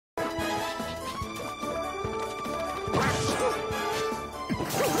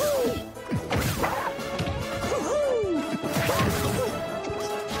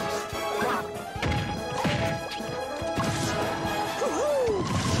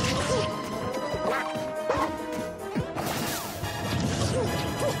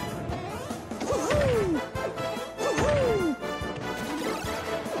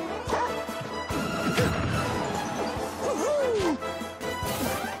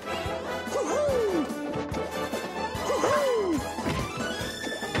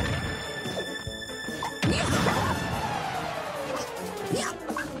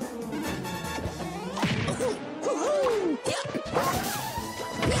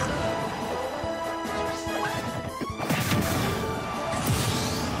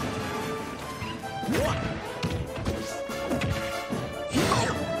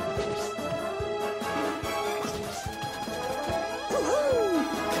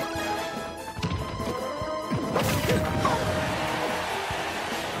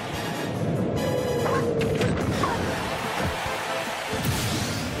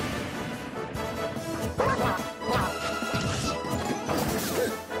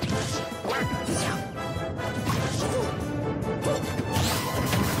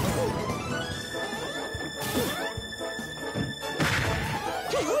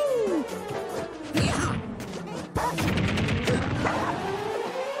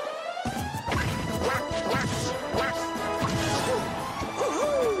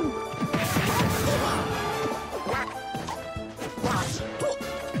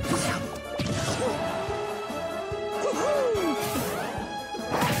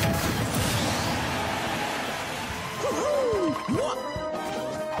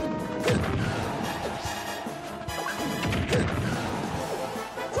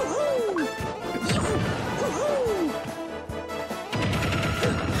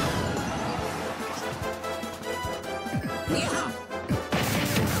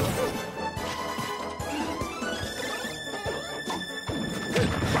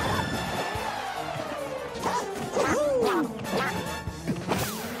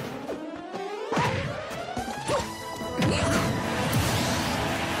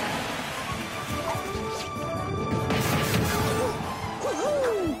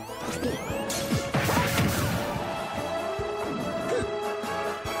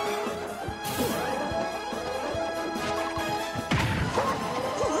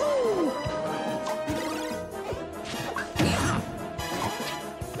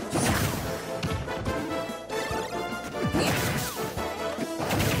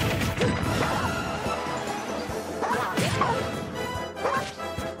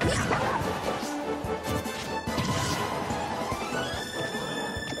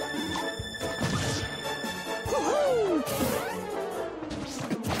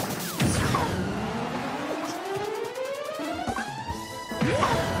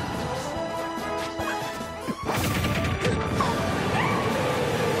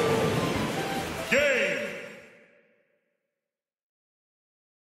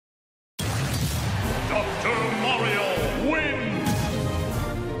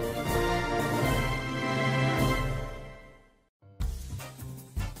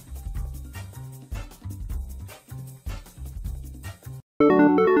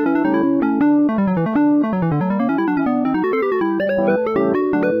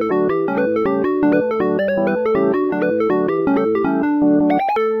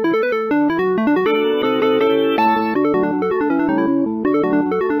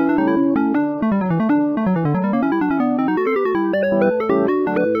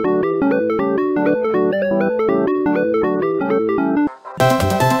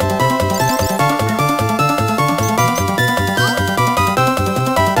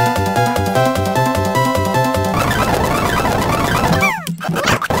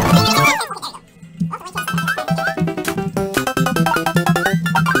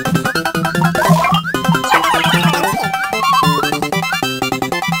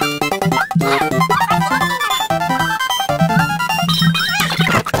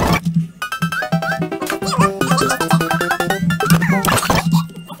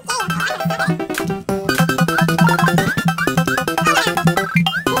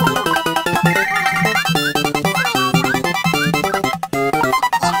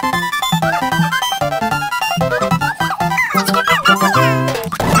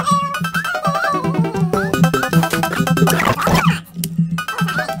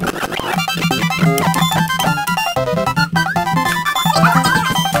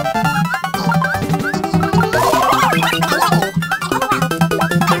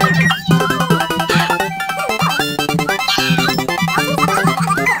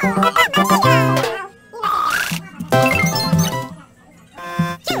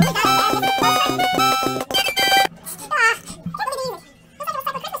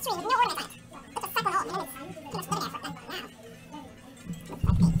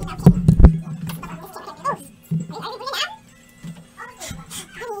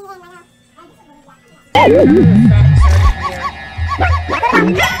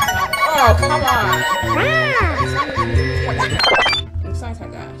Oh, come on.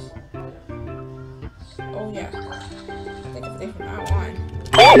 Excited, guys. Oh, yeah. Take everything from now on.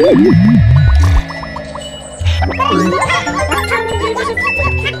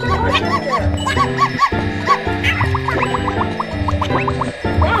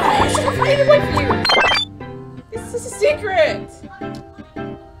 Why? I should have made it with you. This is a secret.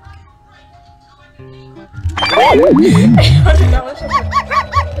 $100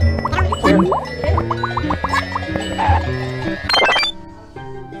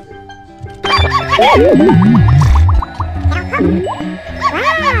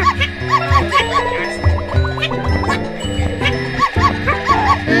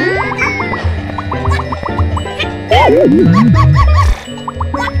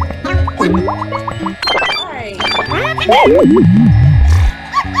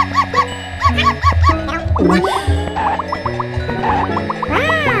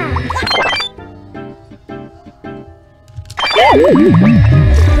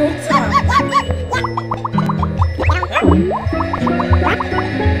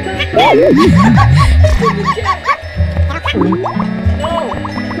 No!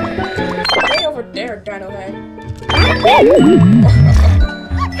 Way over there, Dino Head.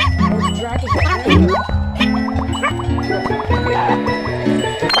 Or dragging it.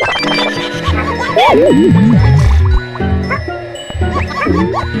 They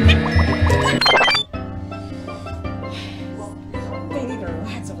need to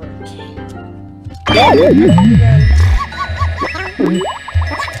relax over a game.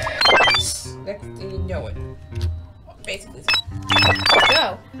 Next thing you know it. Basically.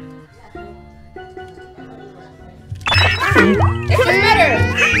 Go. It's better!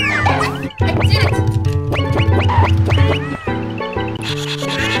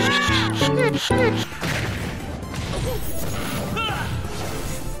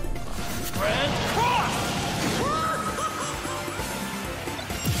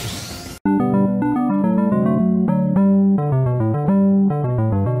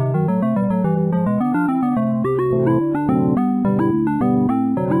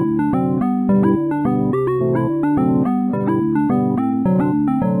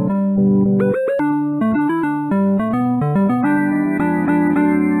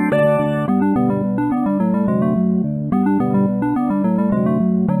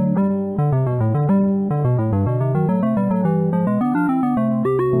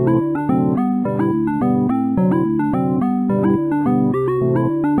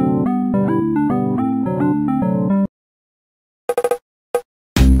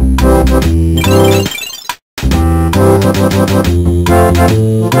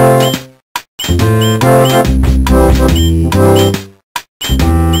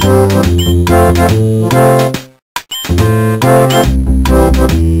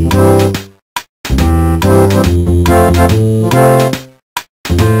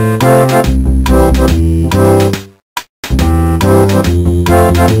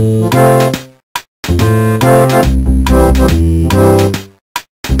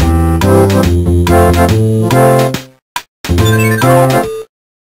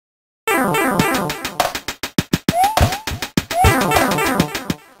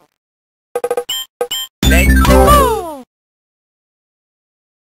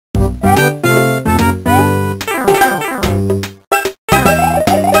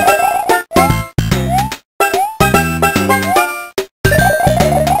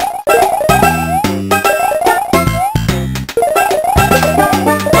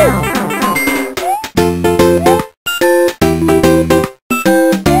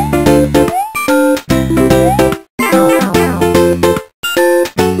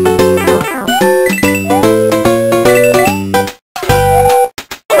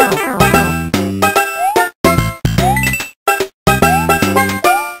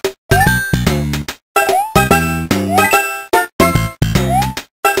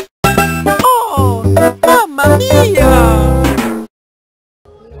 I did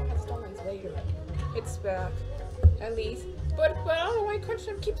it! It's back, at least. But I don't know why Crunch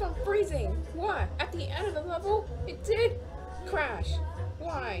Time keeps on freezing. Why? At the end of the level, it did crash.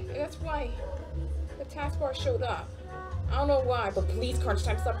 Why? That's why the taskbar showed up. I don't know why, but please, Crunch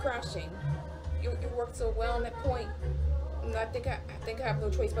Time, stop crashing. You worked so well on that point. And I think I have no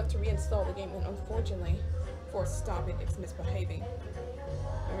choice but to reinstall the game. And unfortunately, forced to stop it, it's misbehaving.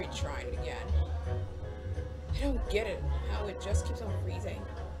 I'm retrying it again. I don't get it. How it just keeps on freezing.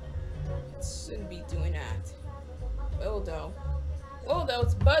 It shouldn't be doing that. Well though,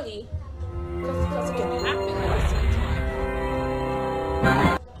 it's buggy. Because it can happen at the same time.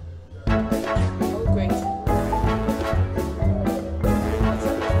 Oh great. Let's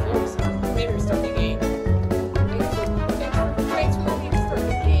start the floors. Maybe restart the game. Thanks for letting me restart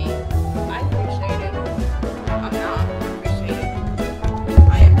the game. I appreciate it. I'm not appreciate it.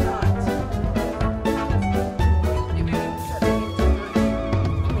 I am not. If I didn't start the game tonight,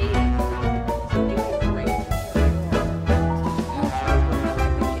 I hate it. So give me a break.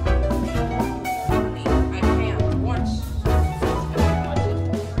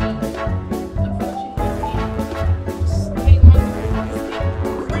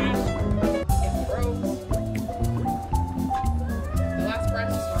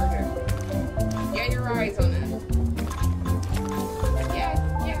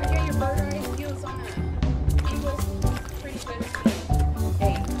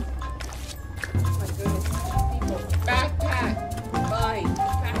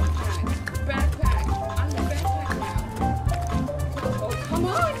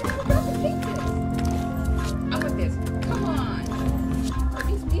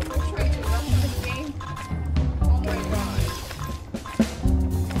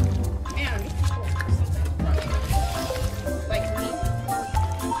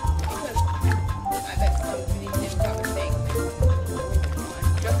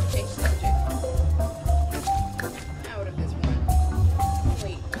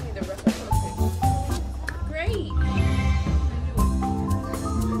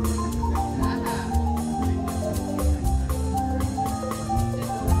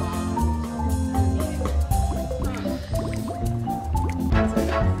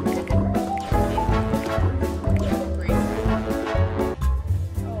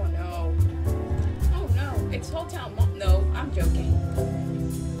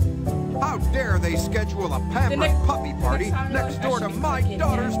 a pampered puppy party next door to my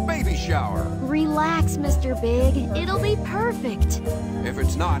daughter's baby shower. Relax, Mr. Big. It'll be perfect. If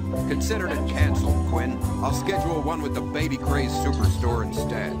it's not, consider it canceled, Quinn. I'll schedule one with the Baby Craze Superstore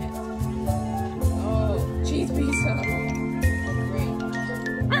instead. Oh, cheese pizza. Great.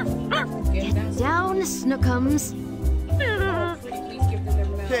 Get down, Snookums. Oh, please give them their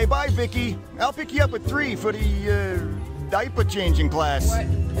milk. Okay, bye, Vicky. I'll pick you up at 3 for the, diaper changing class. What?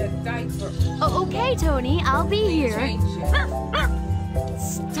 The diaper. Oh, okay, Tony. I'll be here. Change it.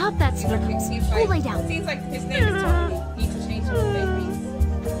 Stop that, Snookums. We'll lay down. Seems like his name is Tony. He needs to change his baby's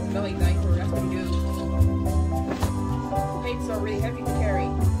belly diaper. That's what he do. Babies are really heavy to carry.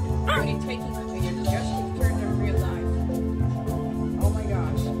 When you're taking them, you're just turn them real life. Oh my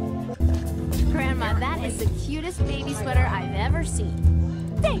gosh. Grandma, that is the cutest baby sweater I've ever seen.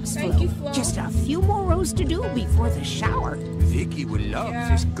 Thanks, Thank Flo. you, Flo. Just a few more rows to do before the shower. Vicky will love Yeah,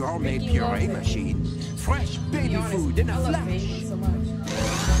 this gourmet Vicky loves puree it. machine. Fresh To baby be honest, food in I a love flash. babies so much.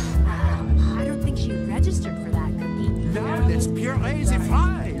 I don't think she registered for that, Cookie. Now let's puree the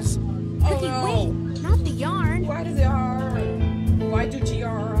fries. Oh Cookie, no. wait, not the yarn. Why does it hurt? Why do GR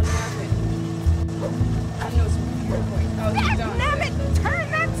on happen? I know it's pure point. Oh, he's done. Nabbit, turn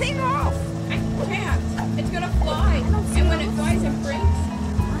that thing off! I can't. It's gonna fly. And when it flies, it breaks.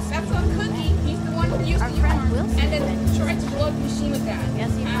 That's on Cookie. He's the one who used Our the friend yarn. Wilson And then did. tried to blow the machine with that.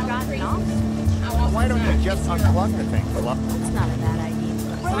 Guess he How forgot crazy. off. How awesome Why don't is you that? just It's unplug the thing, Philip? That's not a bad idea.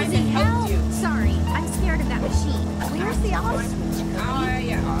 Simon helped you. Sorry, I'm scared of that machine. Where's the off switch, Cookie?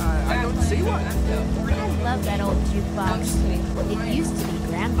 Yeah. I don't see one. I love that old jukebox. It used to be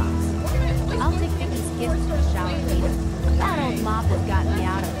Grandma's. I'll take Vicky's kids to the shower later. That old mop has gotten me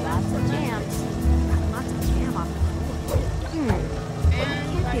out of lots of jams. Lots of jam off the floor.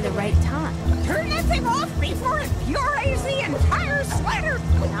 Can't be the right time. Turn that thing off before it purees the entire sweater!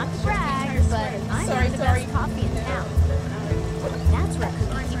 Not to brag, but I Sorry, make the sorry. best coffee in town. That's where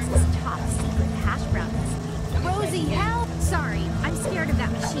Cookie keeps his top secret hash brown recipe. Rosie, help! Sorry, I'm scared of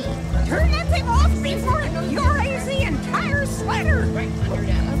that machine. Turn that thing off before it purees the entire sweater! Right under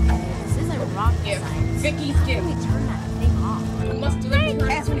them. Okay, this isn't rocket Gift. science. Vicky's How do gift. we turn that thing off? We must do Thank it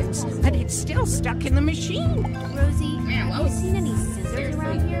heavens, but it's still stuck in the machine. Rosie, Man, have I you was seen any scissors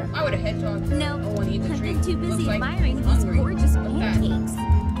around here? I would have hedgehog. No, Oh, I need the I've drink. been too busy Looks like admiring these hungry. gorgeous What's that? pancakes.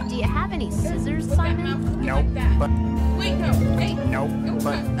 Do you have any scissors, Put that Simon? mouth Nope, like that. but Wait, no. Hey. nope.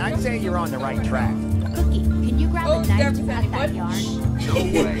 But I'd say you're on the right track. Cookie, can you grab Oh, a knife that's to cut funny, that bud. yarn? No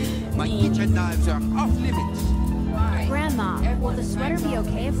way. My kitchen knives are off limits. Why? Grandma, will the sweater be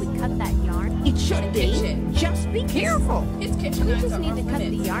okay if we cut that yarn? It should be. Kitchen. Just be careful. His kitchen We knives just are need to off cut the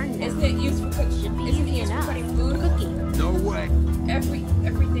limits. yarn now. Isn't it used for cooking? Should be Isn't it easy used for enough. cutting food? Cookie, No way.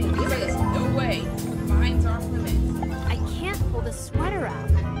 Everything. Look at this. No way. Mine's off limits. I can't pull the sweater out.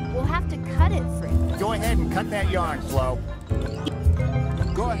 We'll have to cut it, Frick. Go ahead and cut that yarn, Flo.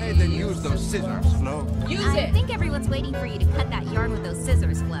 Go ahead and use those scissors, Flo. Use I it. think everyone's waiting for you to cut that yarn with those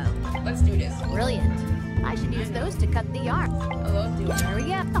scissors, Flo. Let's do this. Brilliant. I should use those to cut the yarn. Oh, let's do it. There we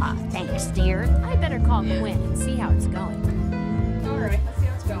go. Aw, thanks, dear. I better call Quinn and see how it's going. All right. Let's see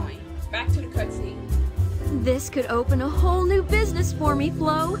how it's going. Back to the cutscene. This could open a whole new business for me,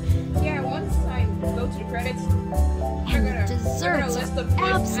 Flo. Yeah. Once I go to the credits, And they're gonna desserts list the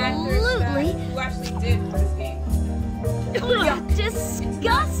are voice actors absolutely who actually did for this game. Ugh,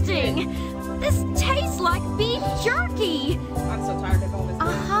 disgusting. This tastes like beef jerky. I'm so tired of all this.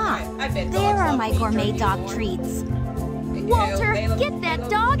 Aha. I bet There dogs are love my beef gourmet jerky dog more. treats. Walter, They love- get they that love-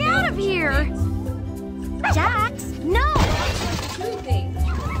 dog they out love of here. things. Jax, no! Two things.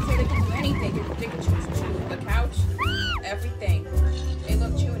 So they can do anything. They can chew the couch, everything. They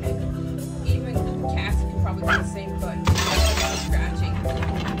love chewing it. Even cats can probably do the same button. Scratching.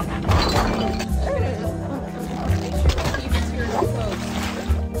 Even to your clothes.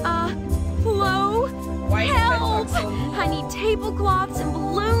 Flo, Why is the help! hedgehog so I need tablecloths and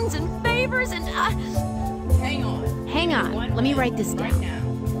balloons and favors and Hang on. Hang on. One Let me minute, write this right down. now.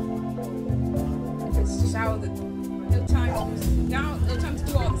 It's just how no time to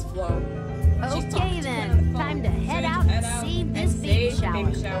do all this flow. She's talking Okay to then, Quinn on the phone. time to head Time out and save this and baby save shower.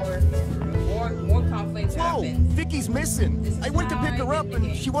 baby shower. More conflicts Whoa, happen. Vicky's missing. This is I went to pick how her I up did the and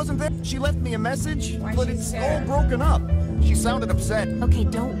game. she wasn't there. She left me a message, Why but she's it's all sad? broken up. She sounded upset. Okay,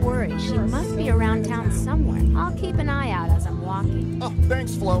 don't worry. She must be around town somewhere. I'll keep an eye out as I'm walking. Oh,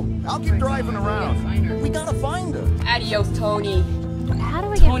 thanks, Flo. I'll keep driving around. We gotta find her. Adios, Tony. How do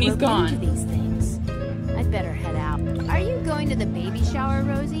I get Tony's roped gone. into these things? I'd better head out. Are you going to the baby shower,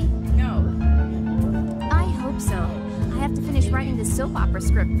 Rosie? No. I hope so. I have to finish writing the soap opera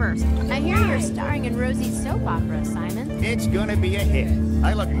script first. I hear you're starring in Rosie's soap opera, Simon. It's gonna be a hit.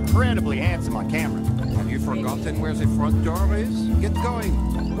 I look incredibly handsome on camera. Have forgotten where the front door is? Get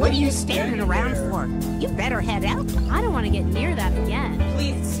going. What are you standing around for? You better head out. I don't want to get near that again.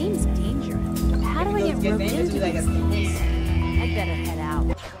 Please. It seems dangerous. How do I get roped into these things? I'd better head out.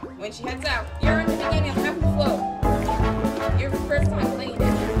 When she heads out, you're in the beginning of Happy Flow. Your first time playing it.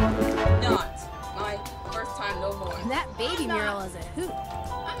 Not my first time no more. That baby mural is a hoot.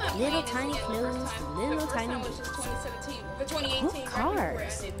 I'm not Little playing tiny this again clothes, the first time. little The first tiny time was just 2017, the 2018 What right cars? before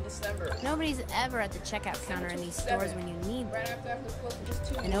it ended in December. Nobody's ever at the checkout counter in these stores when you need them. Right after Happy Flow for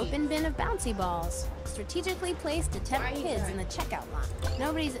just 2 An weeks. open bin of bouncy balls, strategically placed to tempt Why is kids that? in the checkout line.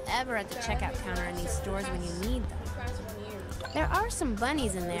 Nobody's ever at the checkout counter in these stores when you need them. Past 1 year. There are some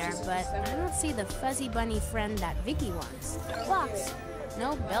bunnies in there, but I don't see the fuzzy bunny friend that Vicky wants. Blocks.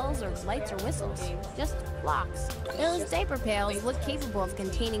 No bells or lights or whistles. Just blocks. Those diaper pails look capable of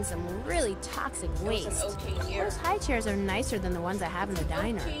containing some really toxic waste. Okay year. Those high chairs are nicer than the ones I have in the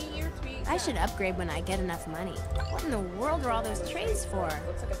diner. Okay year to be I exact. should upgrade when I get enough money. What in the world are all those trays for?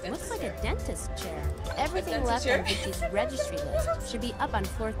 Looks like a dentist chair. Everything dentist left chair? on Vicky's registry list should be up on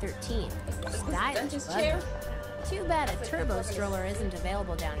floor 13. Stylish dentist bugger. chair? Too bad a turbo stroller isn't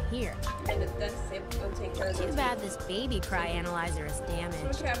available down here. And the dentist will take care of Too those bad this baby cry analyzer is teeth.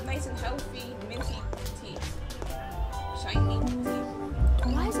 damaged. should have nice and healthy, minty teeth. Shiny teeth.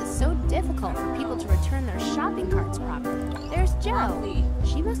 Why is it so difficult for people to return their shopping carts properly? There's Jo. Probably.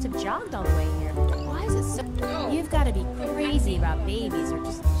 She must have jogged all the way here. Why is it so... No. You've got to be crazy about babies or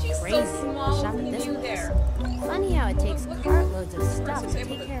just She's so crazy small to shop when at this you place. there. Funny how it takes Look at- cartloads of stuff Princess to able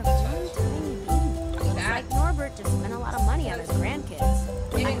take to care of touch. one tiny baby. It's That- like Norbert just spent a lot of money on his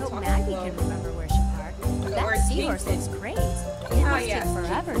grandkids. They I didn't hope talk Maggie about- can remember where she parked. word That seahorse Kingston. looks crazy. It must yeah. take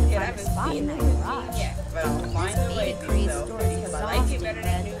forever to Yeah, I find a haven't spot seen in that it garage. yet, but I'll find a way Baby to Craze though, store is because I like it exhausting, better but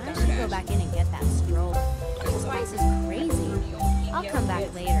than New I should go back in and get that stroller. This place is crazy. I'll come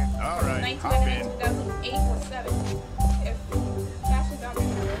back later. All right, hop 1999, in. 2008 or 7. If Fashion Doctor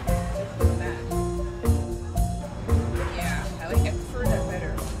was that. Yeah, I prefer that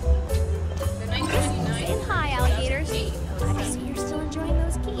better. The 1999. Saying hi, alligators. I see you're still enjoying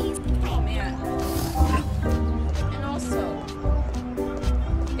those keys. Oh man. And also,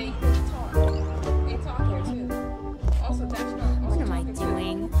 they talk. They talk here too. Also, that's not. What am I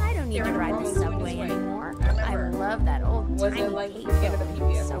doing? I don't need to ride the subway anymore. I love that old Was tiny it like gate the end of the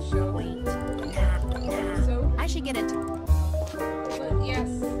building. PBS So show? quaint. Nah. So, I should get a... but yes,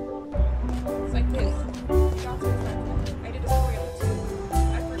 it's like this. I did a story on it too.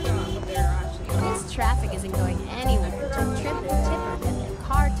 I forgot what they're actually. This traffic isn't going anywhere until Trip and Tipper get their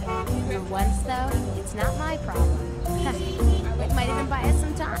car towed. For once, though, it's not my problem. It might even buy us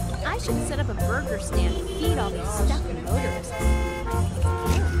some time. I should set up a burger stand to feed all these stuffy motorists.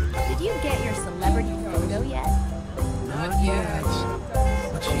 Did you get your celebrity photo yet? Not yet.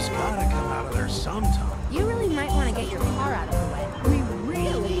 But she's gotta come out of there sometime. You really might want to get your car out of the way. We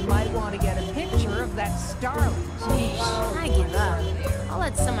really might want to get a picture of that starling. I give up. I'll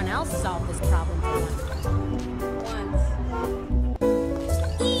let someone else solve this problem for once.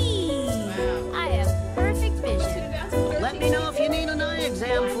 Eee! I have perfect vision. Let me know if you need an eye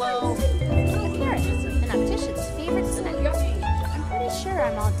exam, Flo. The carrot, an optician's favorite snack. I'm pretty sure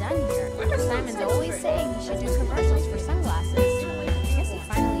I'm all done here. Simon's always saying he should do commercials for sunglasses. I guess he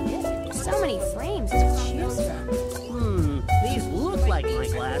finally did. So many frames to choose from. These look like my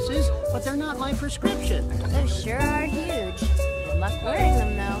glasses, but they're not my prescription. Those sure are huge. Good luck wearing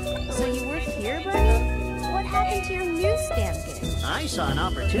them, though. So you work here, Bernie? What happened to your newsstand gig? I saw an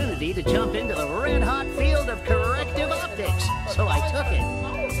opportunity to jump into the red-hot field of corrective optics, so I took it.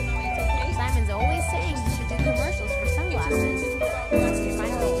 Simon's always saying he should do commercials for sunglasses. He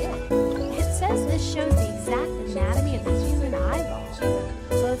finally did. It says this shows the exact anatomy of the human eyeball.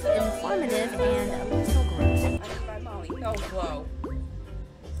 Both informative and a little graphic. No, Flo.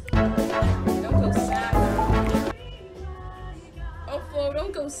 Don't go sad now. Oh, Flo,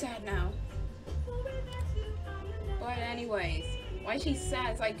 don't go sad now. But anyways, why she's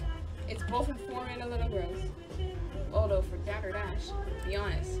sad? It's like, it's both informative and a little gross. Although for Dapper Dash, to be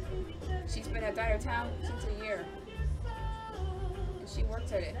honest, she's been at Diner Town since a year. And she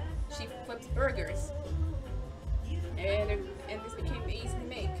worked at it. She flips burgers. And this became easy to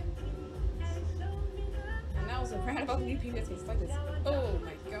make. And that was a roundabout new PBS case like this. Oh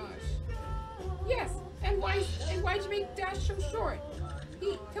my gosh. Yes, and why'd you make Dash so short?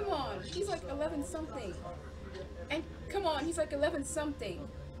 Come on, he's like 11 something. And come on, he's like 11 something.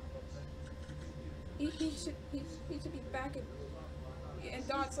 He should be back at, and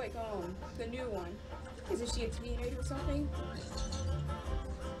Dot's like the new one. Isn't she a teenager or something?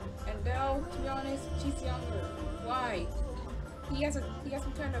 And Belle, to be honest, she's younger. Why? He has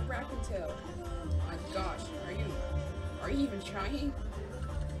some kind of raccoon tail. my gosh, are you even trying?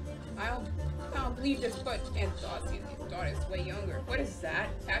 I don't believe this, but and thought it's way younger. What is that?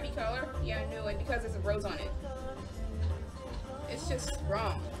 Happy color? Yeah, I knew it because there's a rose on it. It's just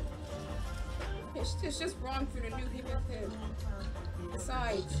wrong. It's just wrong for the new people kid.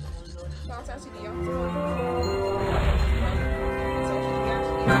 Besides, thoughts actually the young one.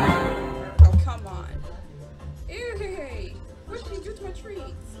 Oh, come on. Ew, hey, what did you do to my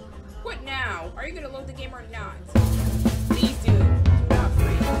treats? What now? Are you gonna load the game or not? Please do. Do not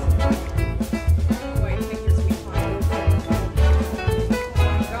freeze. Oh, I think you're sweet pie. Oh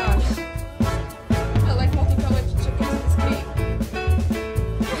my gosh. I like multicolored chickens in this game.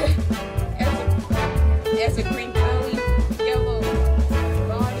 as a green belly, yellow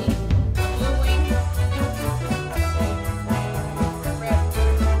body, blue wing, red,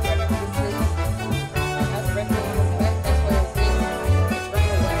 whatever this is. Has red wing on his head. That's what it is. It's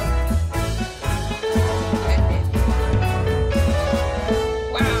running away.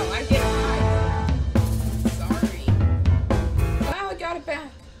 Wow, I get it. Sorry. Wow, I got it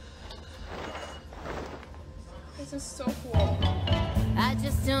back. This is so cool. I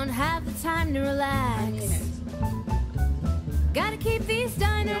just don't have the time to relax. Gotta keep these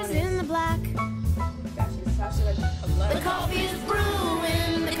diners in the black. The coffee is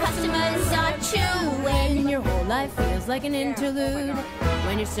brewing, the customers are chewing, and your whole life feels like an interlude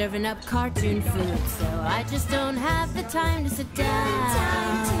when you're serving up cartoon food. So I just don't have the time to sit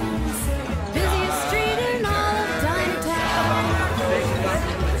down. Busiest street in all of Dinatown.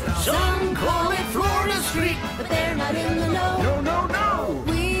 Some call it Florida Street, but they're not in the know. No, no, no.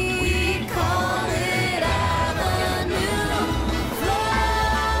 We call it Avenue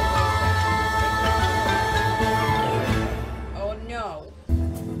Flow. Oh no.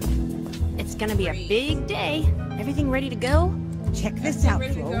 It's gonna be a big day. Everything ready to go? Check this out,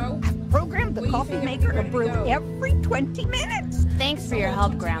 Flo. I've programmed the coffee maker to brew every 20 minutes. Thanks for your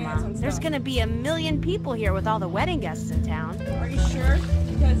help, Grandma. There's gonna be 1 million people here with all the wedding guests in town. Are you sure?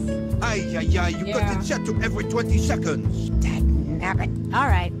 Because Ay, ay, ay, you got it set to every 20 seconds. All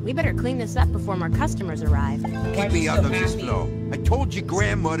right, we better clean this up before more customers arrive. Keep me out of this, Flo. I told your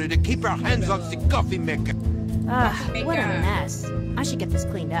grandmother to keep her hands off the coffee maker. Ugh, what a mess. I should get this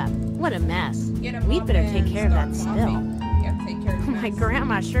cleaned up. What a mess. We'd better take care of that spill. My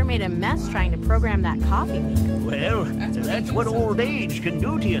grandma sure made a mess trying to program that coffee maker. Well, that's what old age can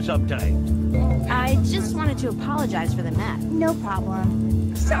do to you sometimes. I just wanted to apologize for the mess. No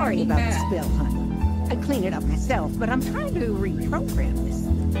problem. Sorry about the spill, honey. I cleaned it up myself, but I'm trying to reprogram this.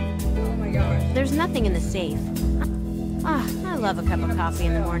 oh my gosh. There's nothing in the safe. Ah, I love a cup of coffee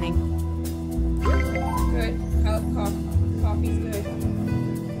in the morning. Good. Coffee's good.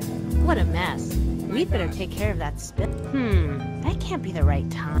 What a mess. We'd better take care of that spill. That can't be the right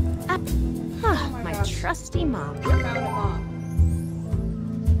time. My trusty mop. I found a mop.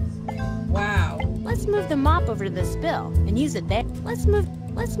 Wow. Let's move the mop over to the spill and use it there. Let's move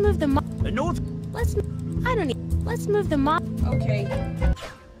the mop. Let's move the mop. Okay.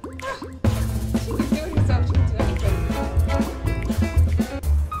 She can do it herself. She can do anything.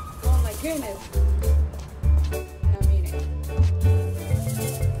 Oh my goodness. I mean it.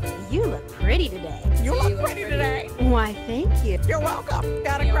 You look pretty today. You look pretty today. Why, thank you. You're welcome.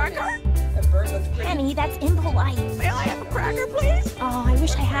 Got a cracker? The bird looks pretty. Penny, that's impolite. May I have a cracker, please? Oh, I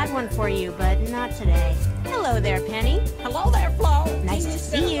wish I had one for you, but not today. Hello there, Penny. Hello there, Flo. Nice to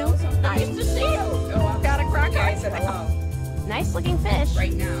see you. Nice to see you. Oh, Got a cracker? I said hello. Nice looking fish.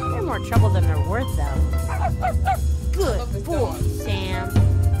 Right now. They're more trouble than they're worth, though. love this Good boy, dog. Sam.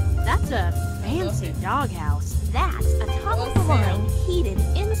 That's a fancy doghouse. That's a top-of-the-line, heated,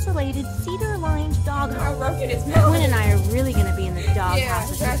 insulated, cedar-lined How doghouse. rugged is Quinn and I are really gonna be in this doghouse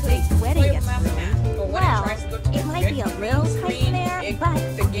with this big wedding gets ruined. Well, it might be a little tight there, but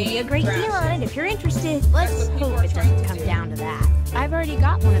I'll give you a great deal on it if you're interested. Let's hope it doesn't come down to that. I've already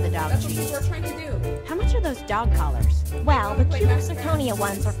got one of the dog That's what people treats. are trying to do. How much are those dog collars? Well, the cubic zirconia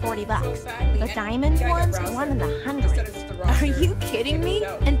ones are $40. The diamond ones are one in the hundreds. Are you kidding me?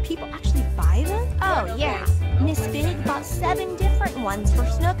 And people actually buy them? Oh, yeah. Miss Big bought 7 different ones for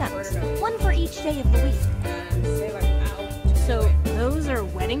Snookums. One for each day of the week. So those are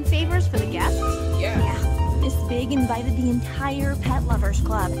wedding favors for the guests? Yeah. Yeah. Miss Big invited the entire Pet Lovers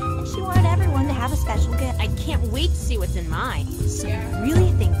Club, and she wanted everyone to have a special gift. I can't wait to see what's in mine. So Yeah. you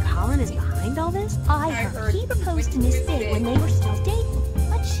really think Colin is behind all this? I heard he proposed to Miss Big when they were still dating,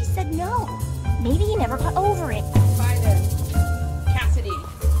 but she said no. Maybe he never got over it. By the Cassidy.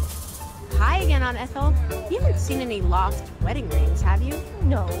 Hi again, Aunt Ethel. You haven't seen any lost wedding rings, have you?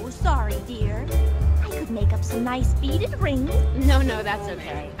 No, sorry, dear. I could make up some nice beaded rings. No, that's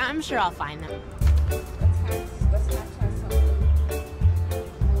okay. I'm sure I'll find them. Let's try something.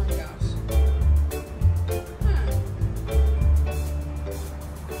 Oh my gosh.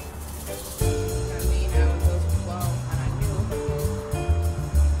 I mean, how it goes well, and I knew.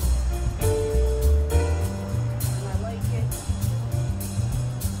 And I like it.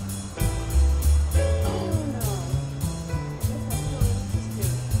 Oh no.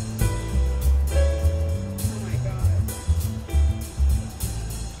 Oh my god.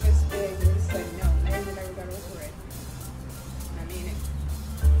 This big, we said no. Never got over it. I mean it.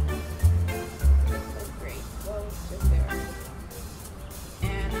 It's great. Well, it's just there.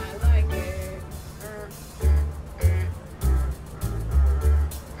 And I like it.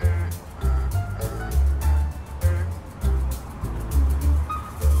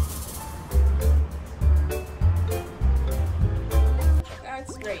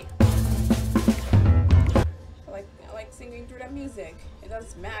 That's great. I like singing through that music. It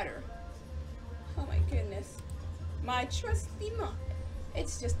doesn't matter. Oh my goodness. My trusty mop.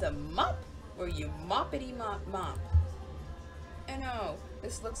 It's just a mop where you moppity mop. And oh,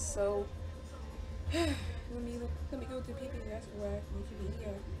 this looks so. let me go to PP. That's where I need to be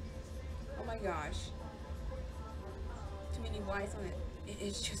here. Oh my gosh. Too many Y's on it.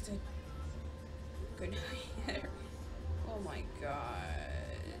 It's just a good night. Oh my god.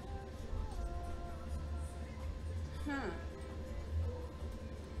 Huh.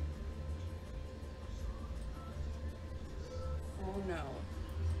 Oh no.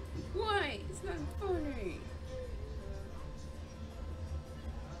 Why? It's not funny.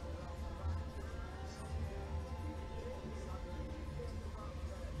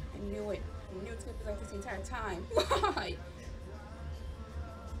 I knew it. I knew it's gonna be like this the entire time. Why?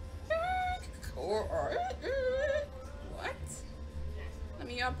 What? Let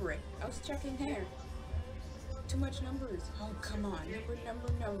me operate. I was checking here. Too much numbers. Oh, come on.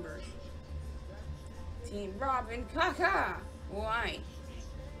 Numbers. Team Robin Kaka. Why?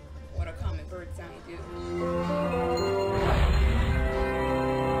 What a common bird sound you do.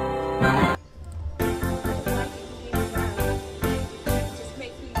 Just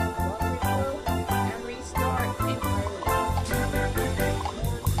make me love it and restart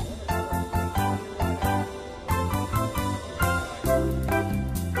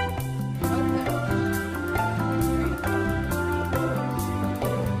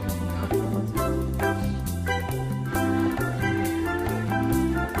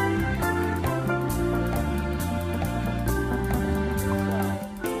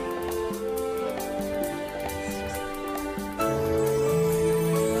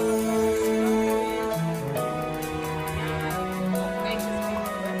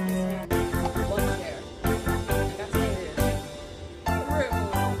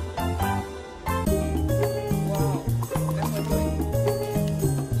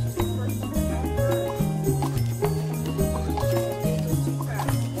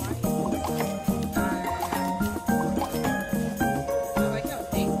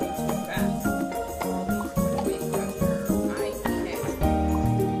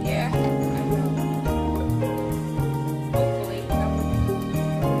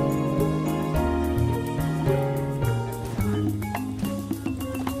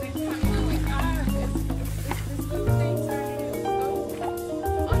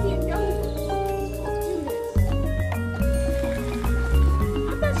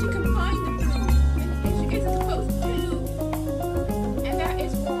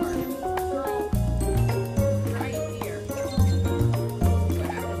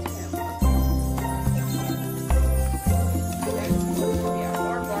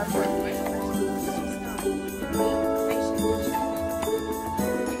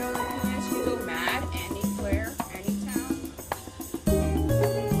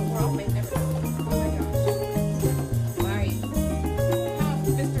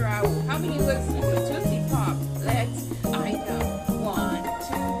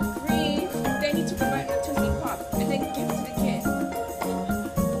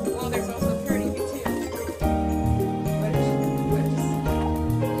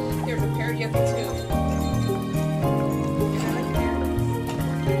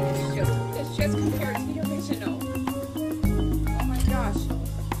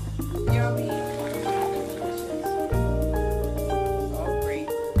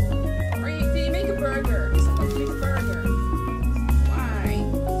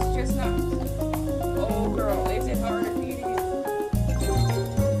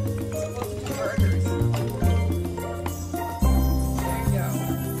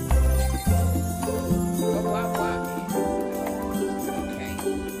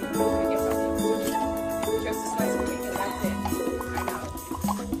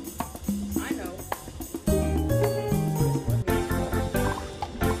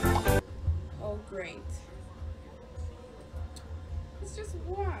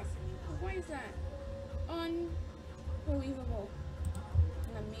is that? Unbelievable.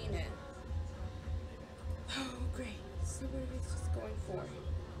 And I mean it. Oh, great. See what it is just going for.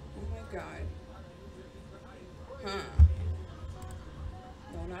 Oh my god. Huh.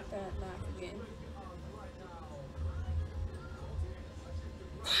 No, not that laugh again.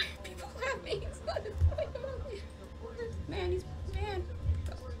 Why are people laughing? It's not man,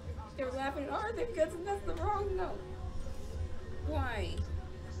 they're laughing at Arthur because that's the wrong note. Why?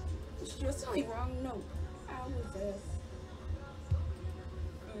 It's just the wrong note. How was this?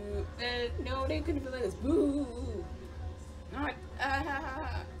 No, they couldn't be like this. Boo! Not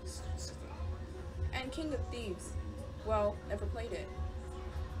and King of Thieves. Well, never played it.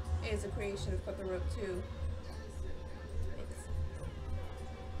 It is a creation of Cut the Rope 2. It's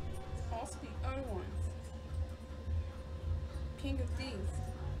also the other ones. King of Thieves.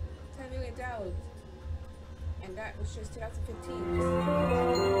 10 million downloads. And that was just 2015.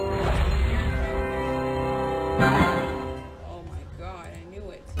 Oh my god, I knew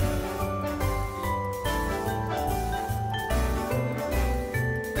it.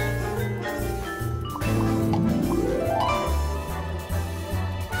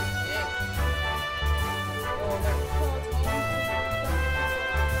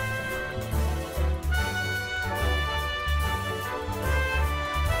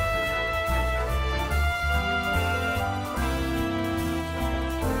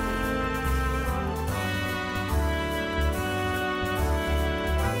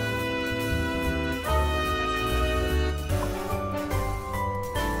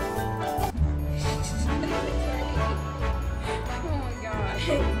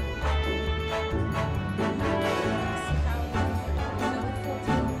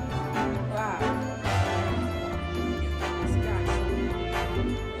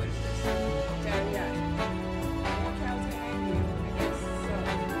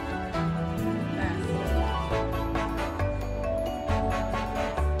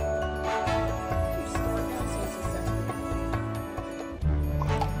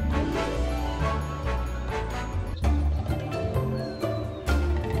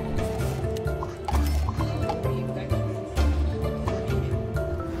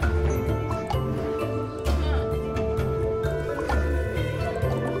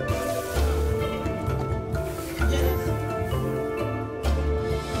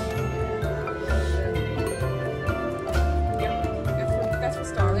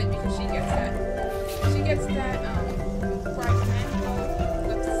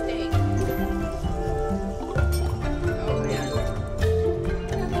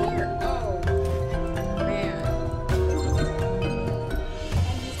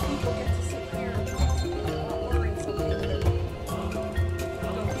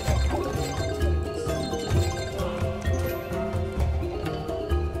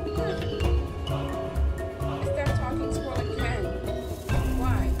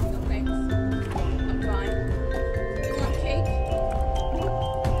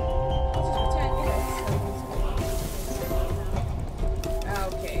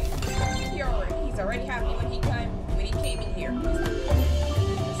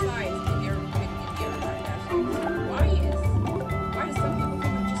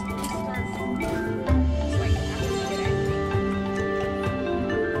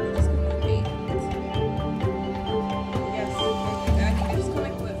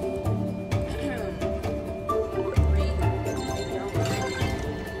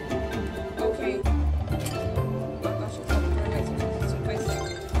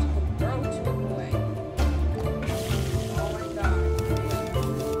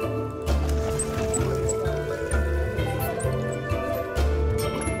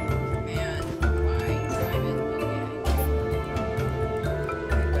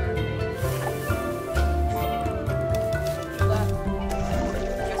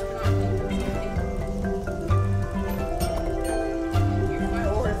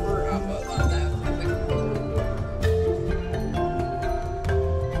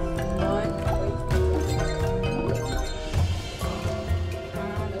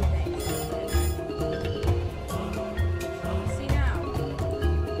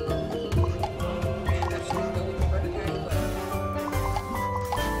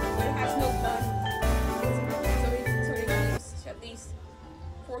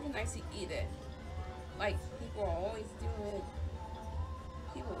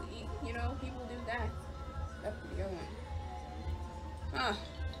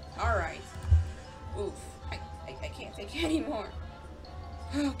 Alright. Oof. I can't take it anymore.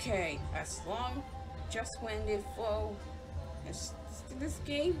 Okay, as long just when it flow. This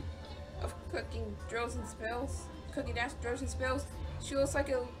game of cooking drills and spells, cooking dash drills and spells, She looks like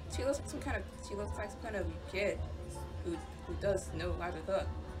some kind of kid who does know how to cook.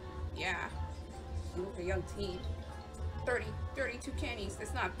 Yeah. You look a young teen. 32 candies.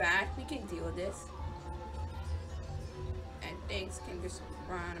 That's not bad. We can deal with this. And things can just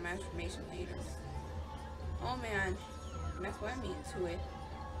run on a transformation later. Oh man. And that's what I mean to it.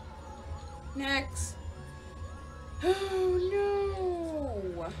 Next. Oh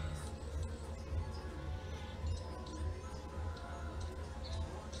no.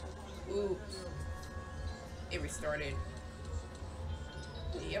 Oops. It restarted.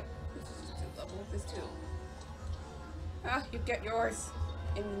 Yep. This is just a level of this too. Ah, you get yours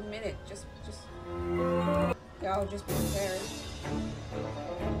in a minute. Just y'all just be prepared.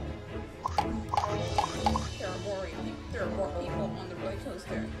 There are more people on the roller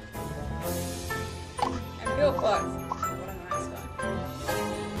coaster. And Bill Buzz. What a mascot.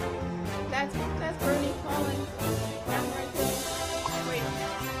 That's Bernie calling. I'm right there. Wait.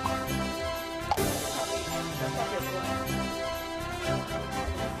 That's probably a blood.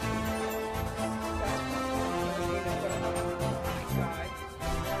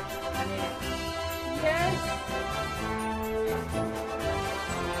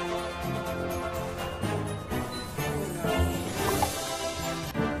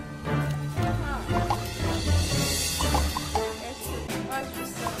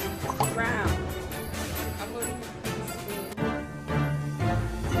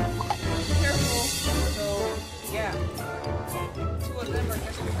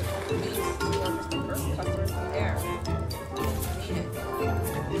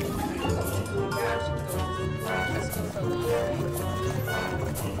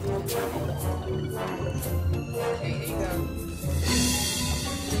 Okay, there you go.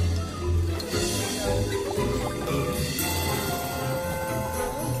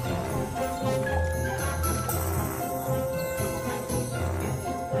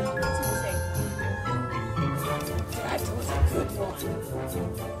 That was a good one.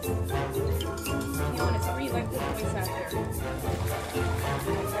 You know, and it's three like good boys out there.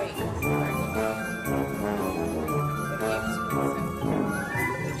 Great.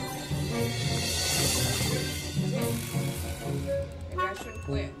 Maybe I shouldn't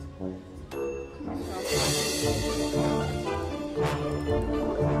quit.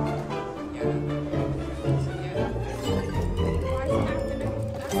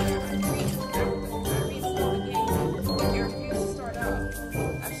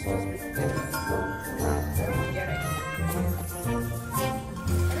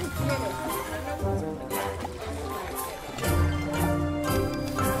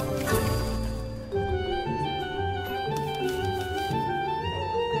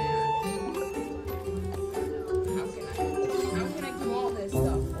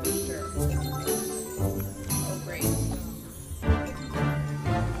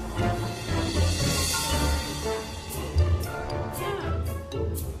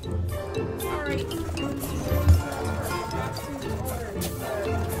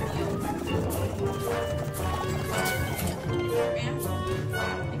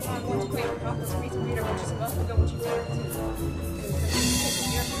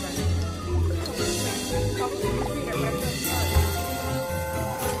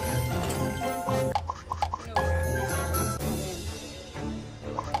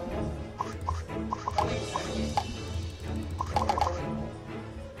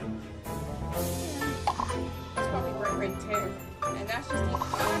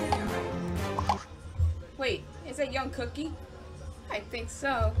 Wait, is that young Cookie? I think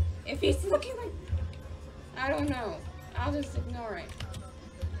so. If he's looking like... I don't know. I'll just ignore it.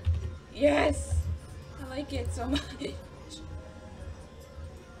 Yes! I like it so much.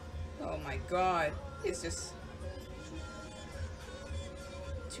 Oh my god. It's just...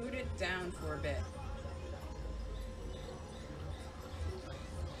 Toot it down for a bit.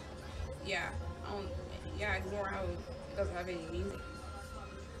 Yeah. Yeah, ignore how it doesn't have any music.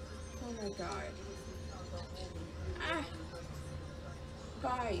 Oh my god. Ah!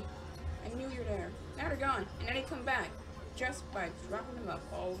 Bye. I knew you were there. Now they're gone. And then they come back. Just by dropping them up.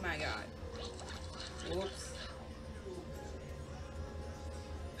 Oh my god. Whoops.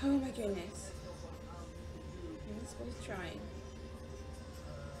 Oh my goodness. I'm supposed to try.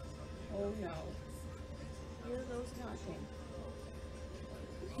 Oh no. Here goes nothing.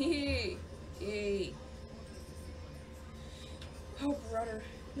 Hee hee. Oh brother.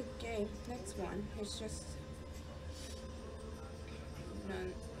 The game. Next one. It's just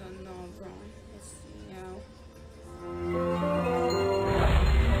none wrong. Let's see now.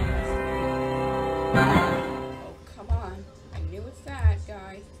 Oh come on. I knew it's that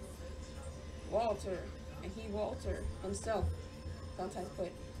guy. Walter. And he Walter himself. sometimes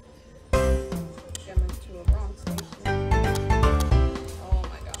put them into a wrong station. Oh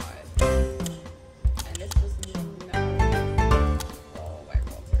my god. And this was no. Oh, White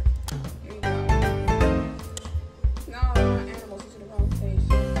Walter. Here you go. No, I don't want animals into the wrong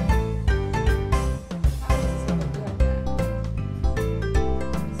station. How is this gonna do like that?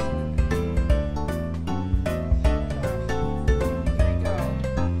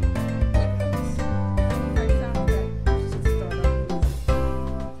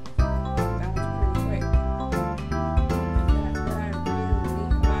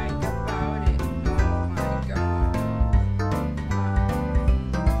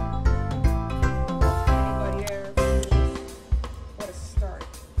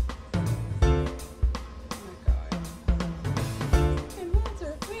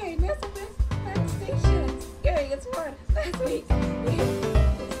 Last week, these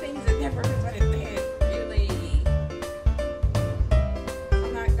things that never heard what it did. Really,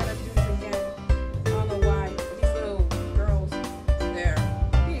 I'm not gonna do this again. I don't know why. But these little girls there,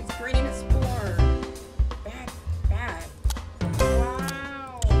 it's green and spore. Bad, bad.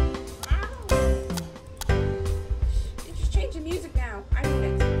 Wow, wow. You just change the music now. I need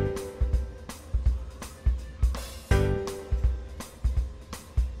it.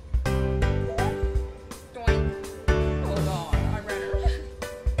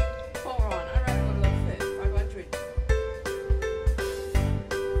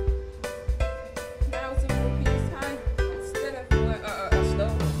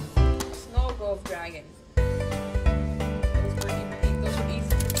 Dragon. Those were easy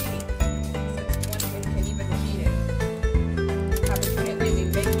to defeat. Since one can even defeat it. How to it lately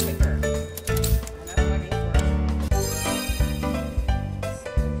big quicker. And that's what I made for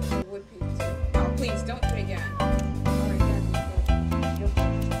it. Wood people too. Oh, please don't do it again. Alright,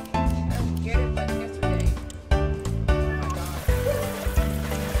 I don't get it like yesterday. Oh my god.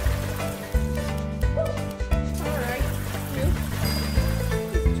 Alright, you.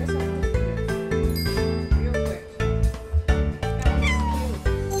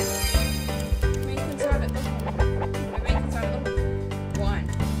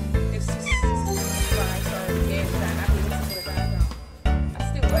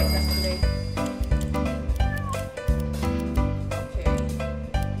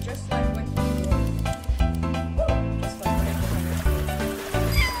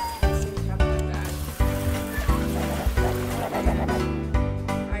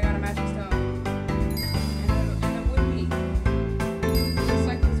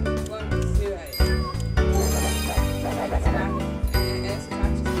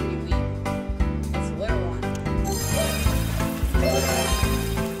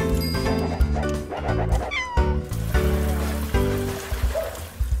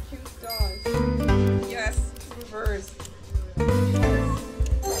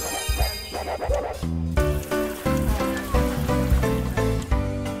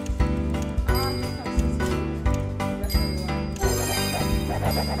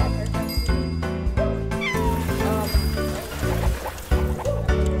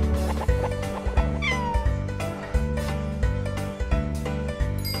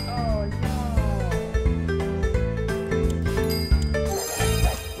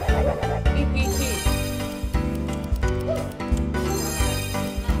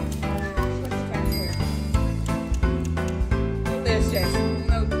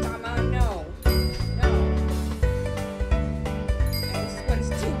 Just like what it's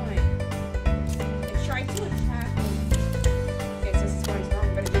doing.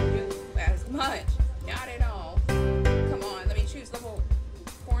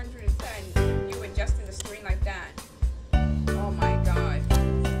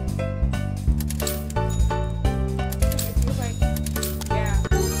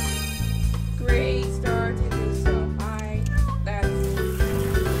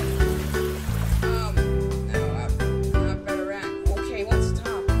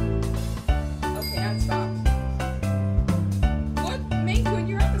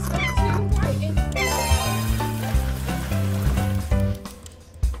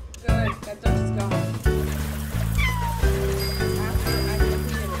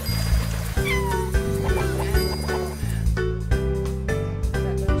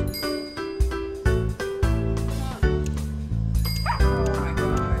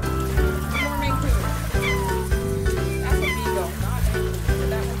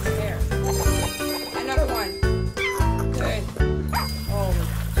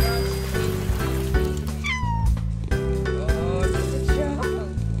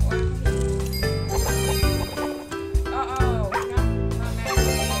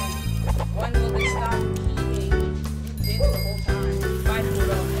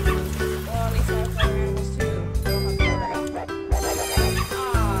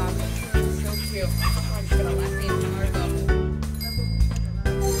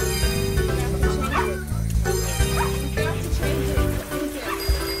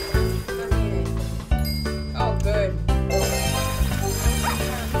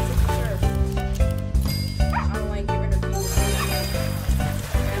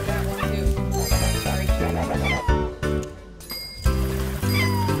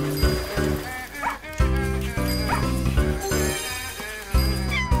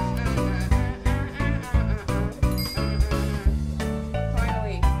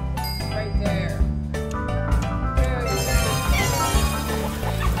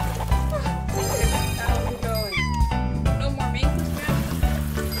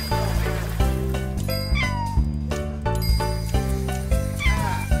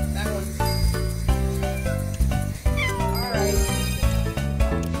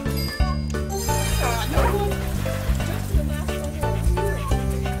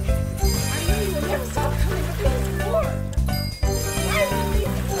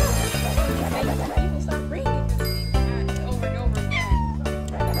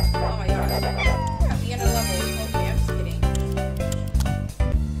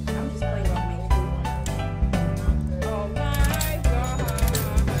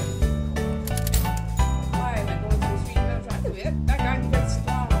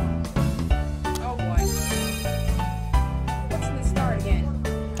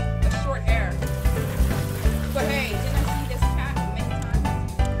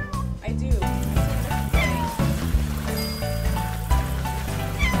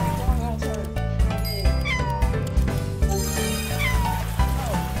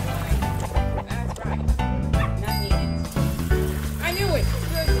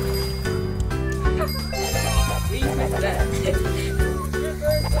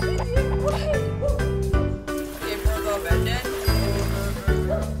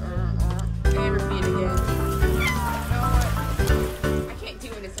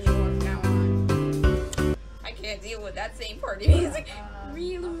 That same party music.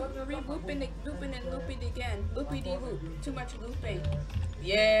 Looping and looping again. Loopy-de-loop. Too much looping.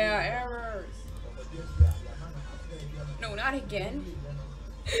 Yeah, errors. No, not again.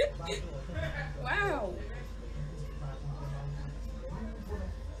 Wow.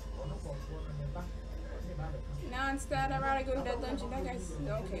 Now instead, I'd rather go to that dungeon. That guy's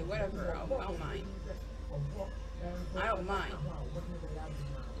okay. Whatever. I don't mind. I don't mind.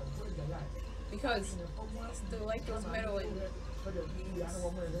 Because I still like those metal and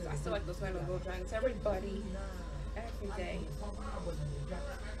I still like those metal and gold dragons. Everybody, every day.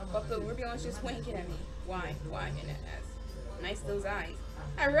 But the Rubion's just winking at me. Why? Why? And it has nice those eyes.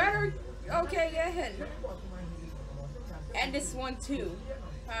 I'd rather. Okay, go ahead. And this one too.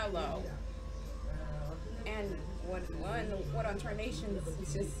 Hello. And what on Tarnations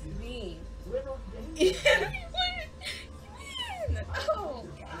is just mean. Oh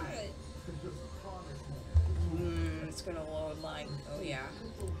God. It's gonna load like, oh yeah.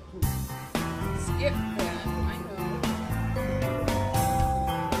 Skip that, I know.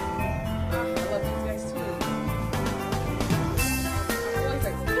 I love these guys too. I'm always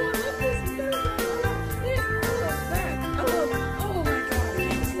like, oh, I love this. I love that. I love, oh my God, I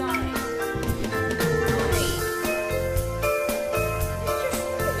can't slide. I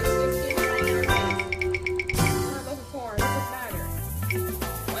love it for, it doesn't matter.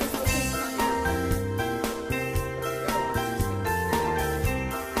 Why is it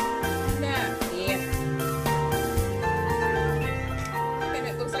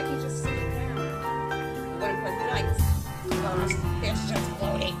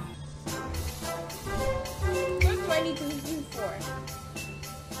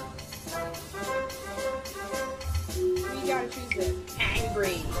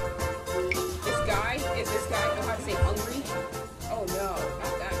Angry. This guy? Is this guy know how to say hungry? Oh no,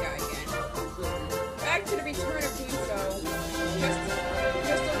 not that guy again. Back to the return of doing so. Just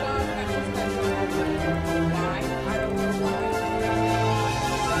a while that was that. Why? I don't know why.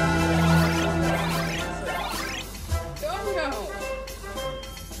 Oh no!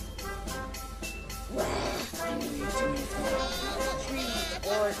 I knew you were doing it.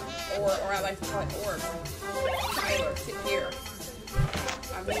 Or I like to call it orbs. Tyler, sit here.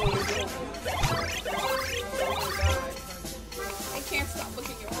 I mean, what you're doing. Oh my God. I can't stop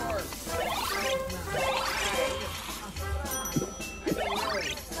looking at your orbs. I mean, really.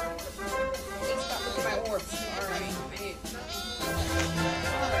 Please stop looking at my orbs. Alright, I need...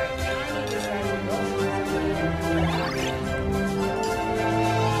 Alright, now I need this guy to go.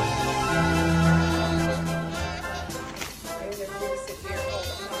 There's everybody sit here.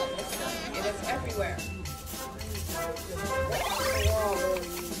 Oh, God. It is everywhere.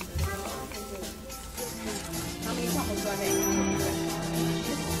 How many couples do I make?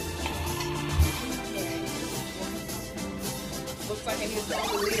 Looks like I need to follow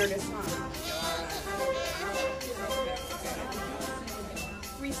the leader this time.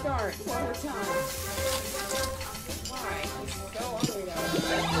 Restart one more time. Why? He's so ugly though.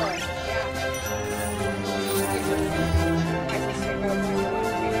 Why is he straight out of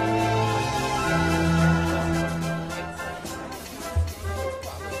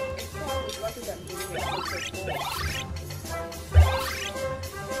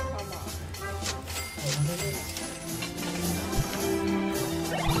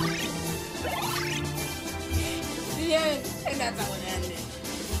the end, and that's how it ended.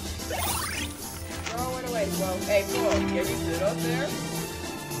 Throw it away, bro. Hey, bro, can you sit up there?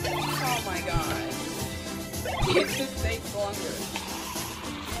 Oh my God. It's the snake longer.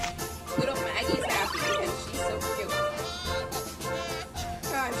 Little Maggie's happy because she's so cute.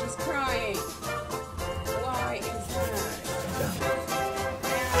 God, she's crying. Why is that?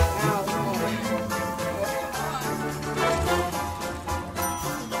 Ow, oh, come on.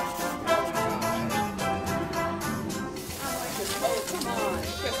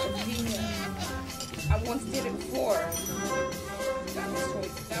 I once did it before.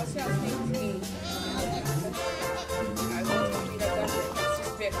 That sounds new to me. I once told me that does it. It's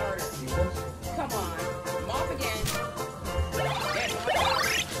just a bit harder. Come on. Mop again.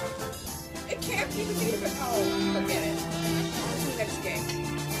 It can't be the beat of it. Oh, forget it. On to the next game.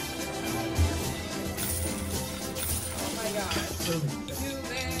 Oh my God. Do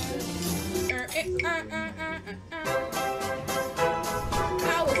this.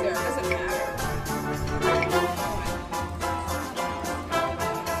 How was there? Doesn't matter.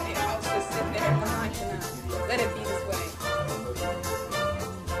 I'll just sit there and let it be this way.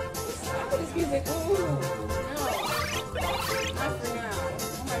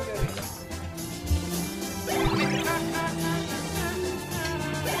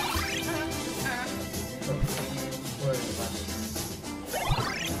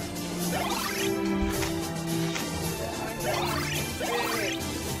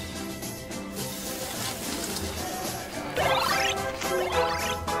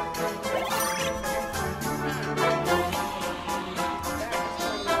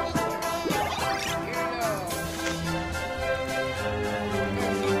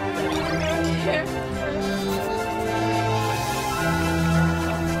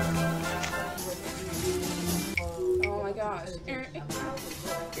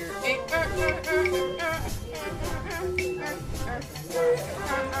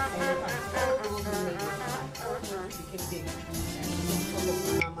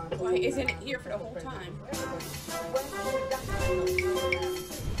 Why isn't it here for the whole time?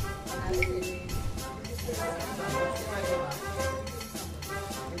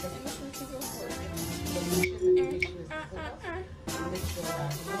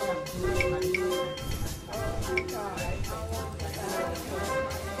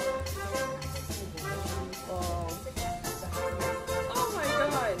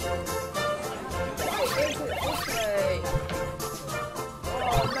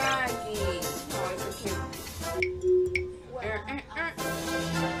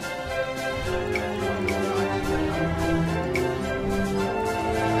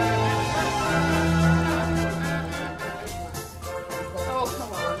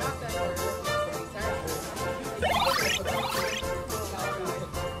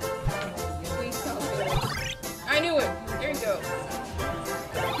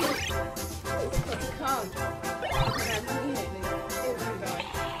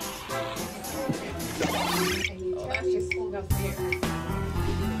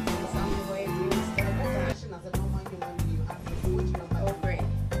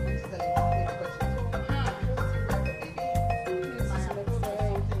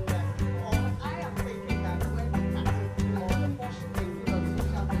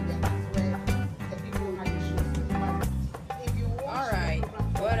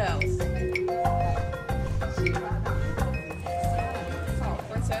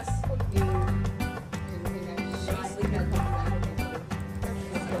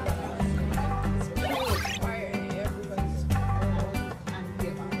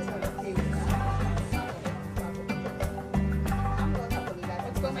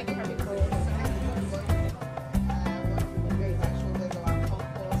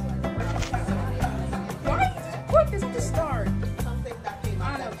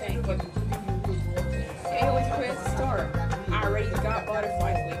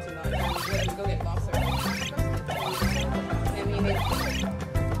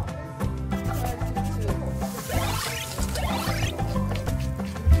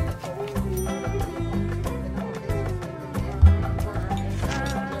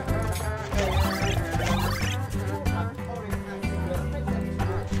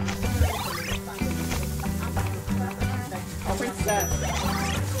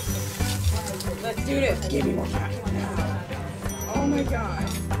 Let's do this. Give me more cash. Oh my god.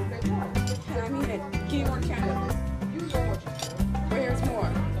 I mean it. Give me more cash. Where's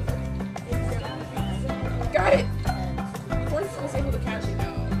more? Got it. First was able to catch it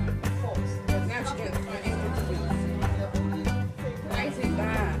now. Now she can't find anything to do. Why is it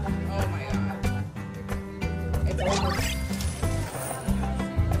bad? Oh my god. It's over.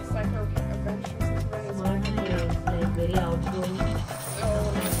 It's like her adventures is running.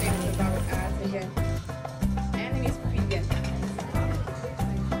 Oh, my favorite about ads again. Enemies begin.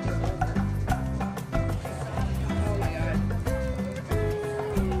 Oh my god.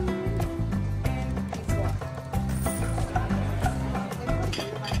 And guess what?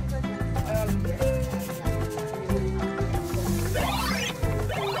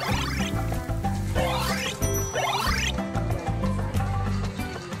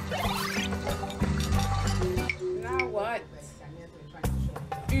 Now what?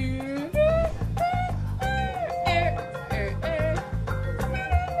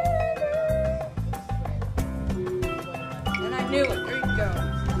 And I knew it. There you go.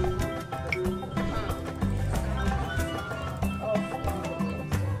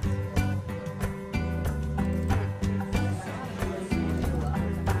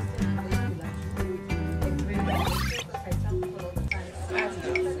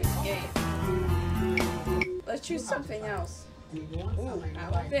 Let's choose something else. Ooh, how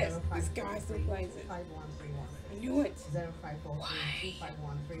about this? This guy still plays it. I knew it. Why?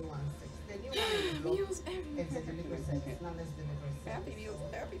 Meals everywhere. Happy meals,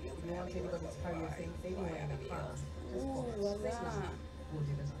 happy meals, happy meals. Ooh, voila.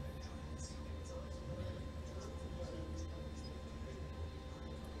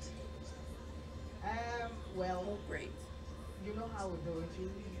 Well, oh, great. You know how we do it. You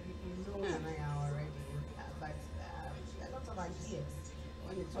know I already. But a lot of ideas.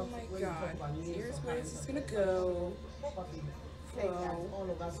 When you talk, oh my god. Here's where this is gonna go. Flow.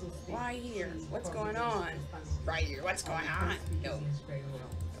 Why here? What's going on? Right here. What's going on? No.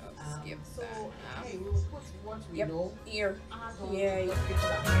 Oh, skip that. Hey, we'll put what we yep. know. Here. Yay.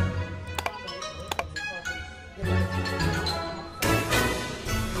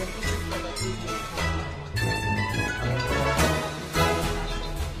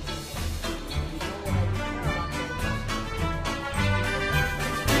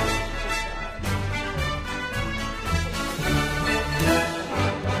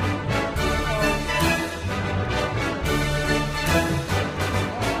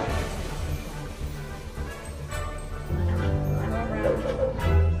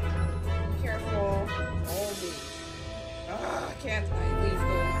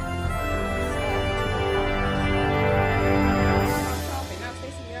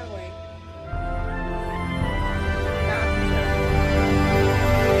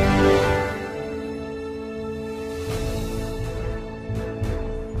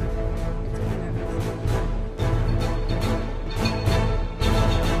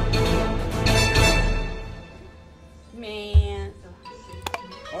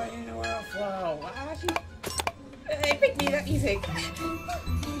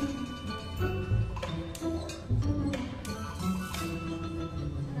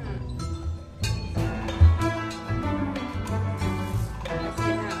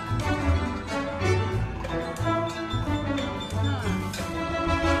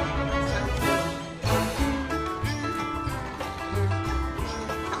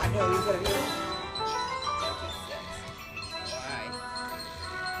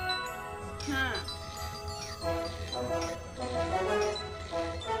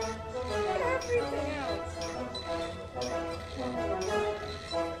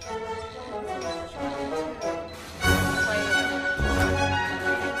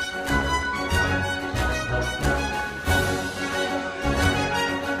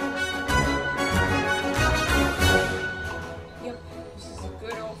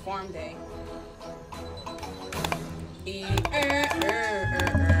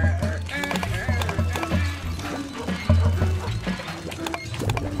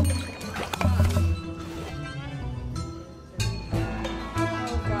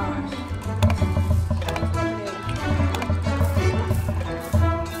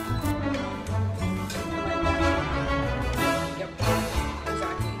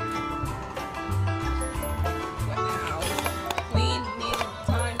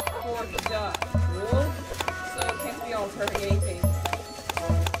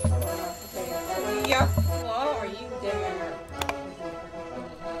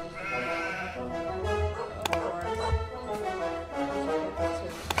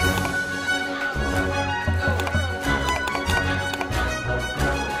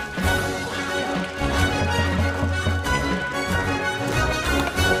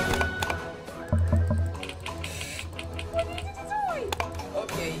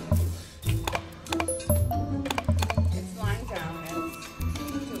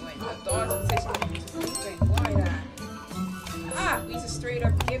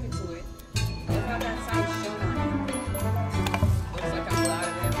 stick it to it. Look how that sign's shown on it. Looks like I'm glad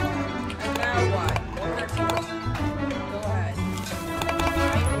of it. And now what? More cartoons? Go ahead.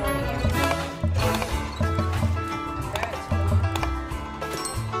 I'm warning you.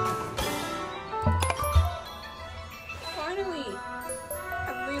 Finally! I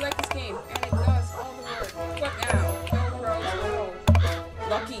really like this game, and it does all the work. What now? Go, bros, go.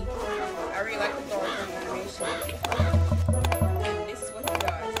 Lucky. I really like the dog animation. And this is what it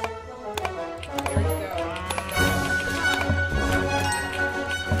does. Here we go.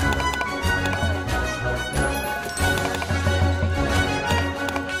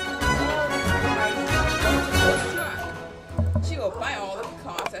 She will buy all the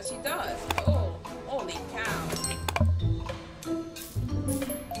cars that she does. Oh, holy cow.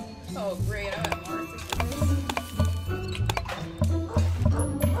 Oh, great. I have more for this.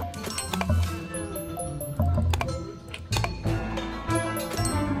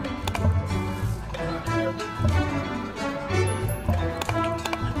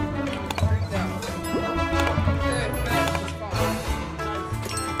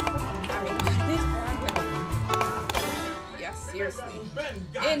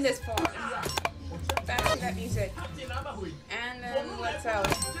 In this farm. Back to that music. And then what else?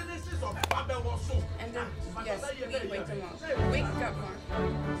 And then, yes, wait a moment. Wake up, Mark.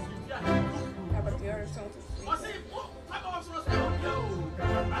 How about the other songs? Oh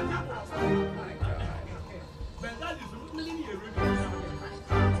my god.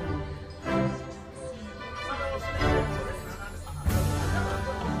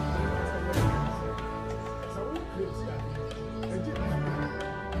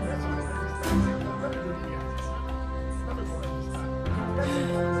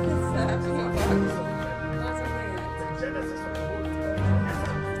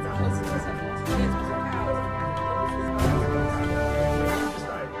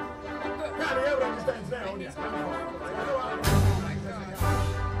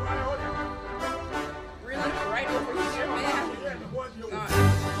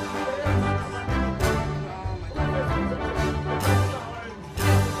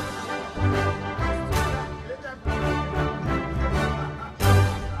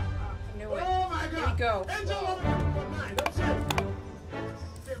 Go.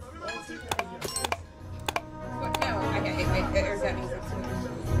 What? No, wait, there's that music too.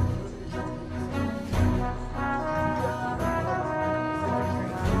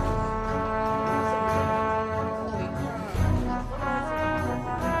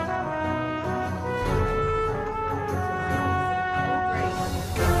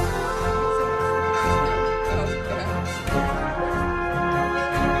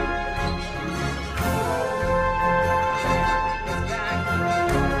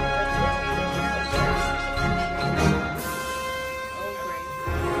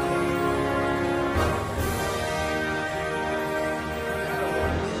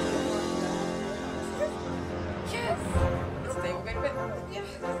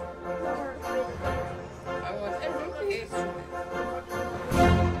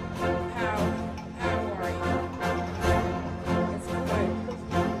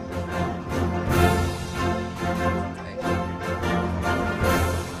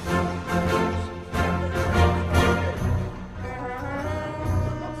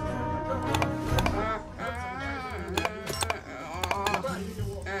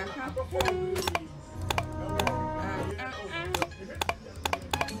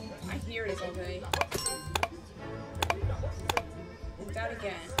 I hear this all day. That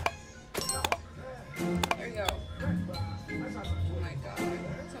again. There we go. Oh my god.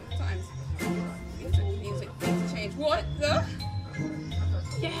 Sometimes music needs to change. What the?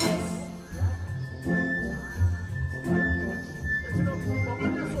 Yes!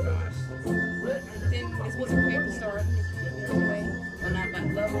 Then this was a paper start. Well, not my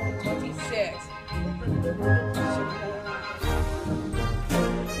level 26.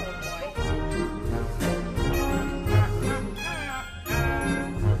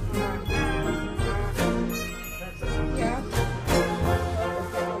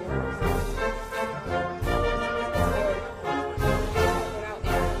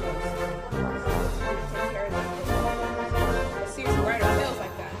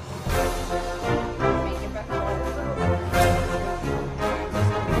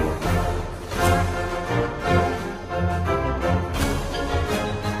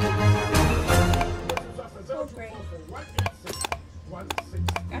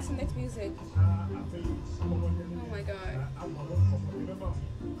 That's some next music. Oh my god.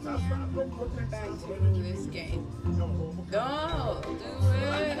 Back to this game. Don't do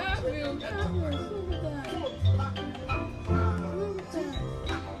it. I feel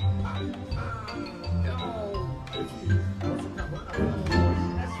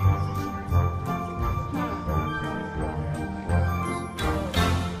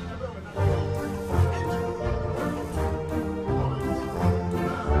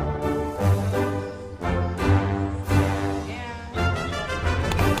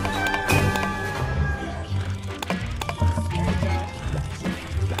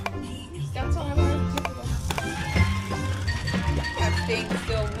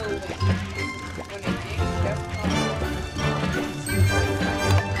still moving. When it is, that's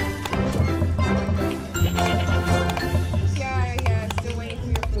yeah, still waiting for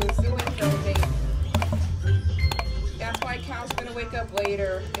your food, still waiting for everything. That's why Cal's gonna wake up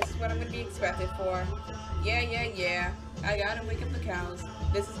later. This is what I'm gonna be expected for. Yeah. I gotta wake up the cows.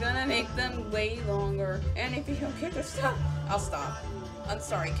 This is gonna make them way longer. And if you don't get to stop, I'll stop. I'm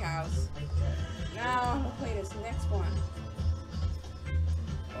sorry, cows. Now we'll play this next one.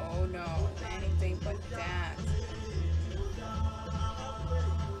 Oh no, anything but that.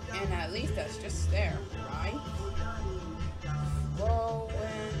 And at least that's just there, right? Whoa,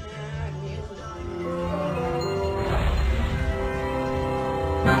 when that music.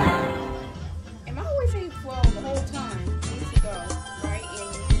 Am I always saying flow the whole time? Needs to go right in.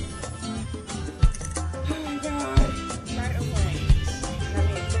 Oh my god, right away.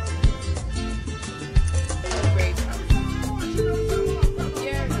 Great.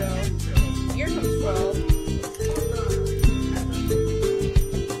 There we go. Here comes flow.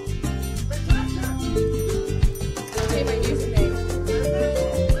 Okay, my username.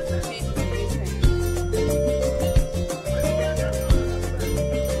 Change my username.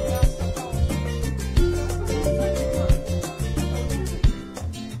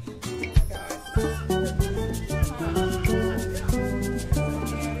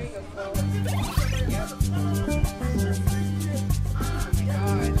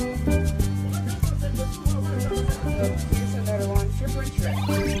 Here's another one. Trip or trip.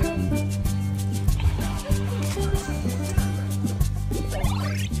 Here you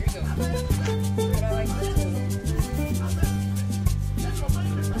go. But I like this one.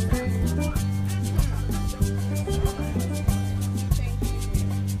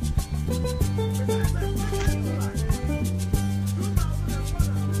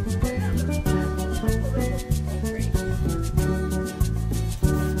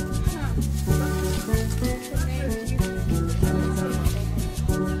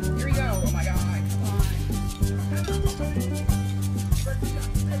 Here we go. Oh my god. Come on.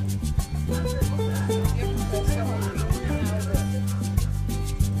 Yep, I'm so hungry.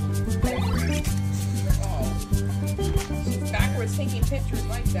 Oh. She's backwards taking pictures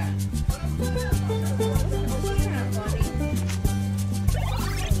like that. That's kind of funny.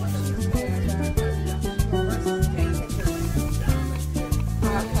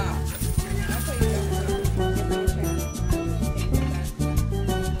 Aha. I'll tell you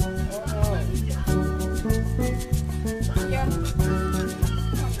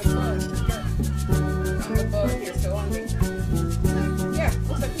Here, so hungry. Yeah,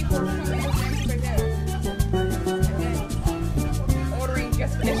 looks like people are coming in for dinner. And then ordering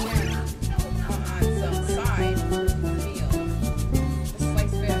just fish on some side meal. The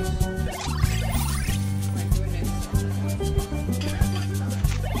sliced fish. My goodness.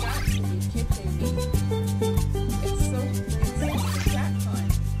 Got to be kidding me. It's that fun.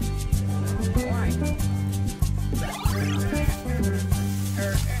 Why?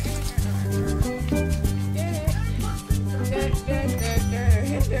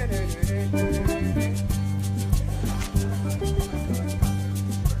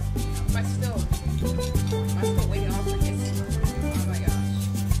 Am I still waiting on for this? Oh my gosh.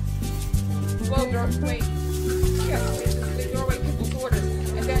 Well, wait. She has to throw away people's orders,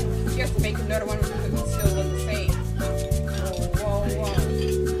 and then she has to make another one because it still look the same. Whoa.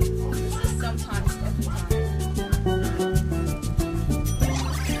 This is sometimes every time.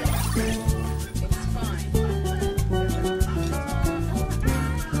 It's fine.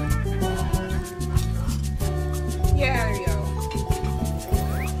 Yeah, there you go.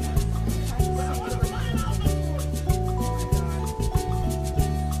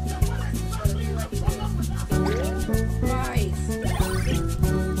 Nice.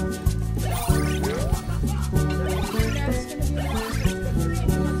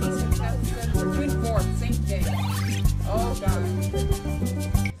 Between fourth, same thing. Oh god.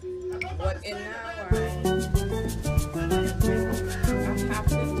 What in now? I have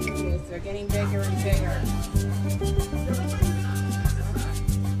to do this. They're getting bigger and bigger.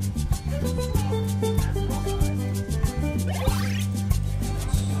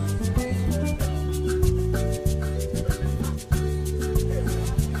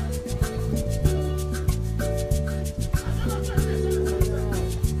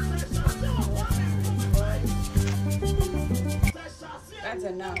 That's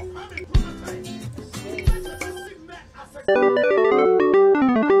enough.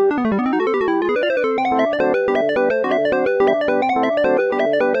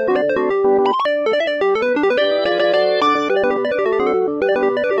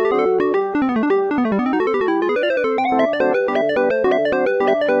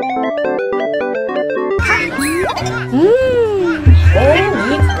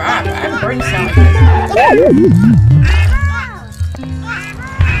 Holy crap, I'm burning sound.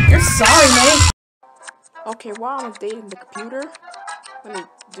 You're sorry, mate. Okay, while I'm updating the computer, let me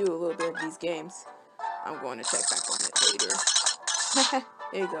do a little bit of these games. I'm going to check back on it later.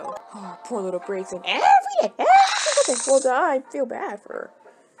 There you go. Oh, poor little Grayson. Every single day. Well, I feel bad for her.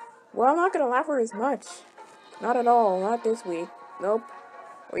 Well, I'm not gonna laugh at her as much. Not at all. Not this week. Nope.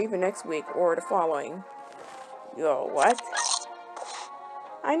 Or even next week. Or the following. Yo, what?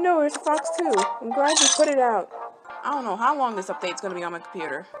 I know, there's a fox too. I'm glad you put it out. I don't know how long this update's gonna be on my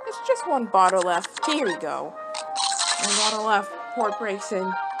computer. There's just one bottle left. Here we go. One bottle left. Poor Grayson.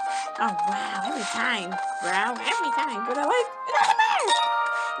 Oh, wow. Every time. Wow. Every time. But I like... It doesn't matter.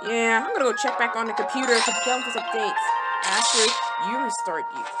 Yeah, I'm gonna go check back on the computer to dump this updates. After you restart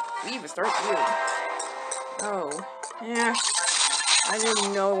you. We restart you. Oh. Yeah. I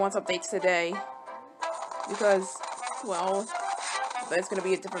didn't know it wants updates today. Because, well... It's gonna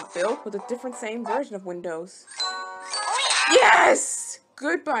be a different build with a different same version of Windows. Yes!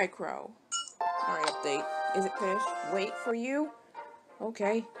 Goodbye, Crow. Alright, update. Is it finished? Wait for you?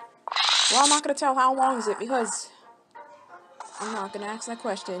 Okay. Well, I'm not gonna tell how long is it because I'm not gonna ask that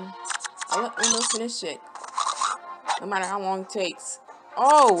question. I'll let Windows finish it. No matter how long it takes.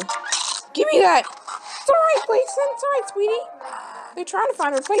 Oh! Give me that! It's alright, Gleason. It's alright, sweetie. They're trying to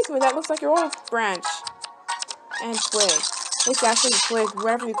find a replacement that looks like your old branch. And twig. It's actually a twig,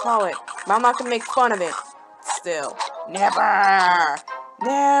 whatever you call it. But I'm not gonna make fun of it. Still. Never!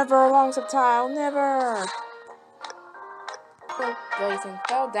 Never, long subtile, never! Poor Gleason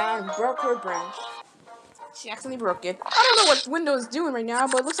fell down and broke her branch. She accidentally broke it. I don't know what Windows is doing right now,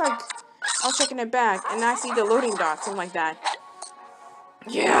 but it looks like I was checking it back, and I see the loading dots, something like that.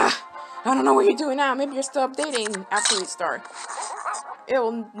 Yeah! I don't know what you're doing now. Maybe you're still updating after you start. It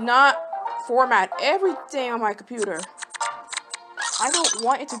will not format everything on my computer. I don't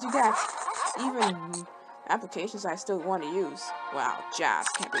want it to do that. Even applications I still want to use. Wow, Jazz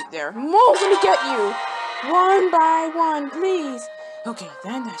can't be there. Mole's gonna get you! One by one, please. Okay,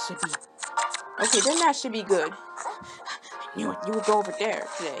 then that should be... Okay, then that should be good. I knew it. You would go over there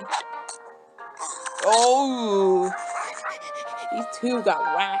today. Oh! These two got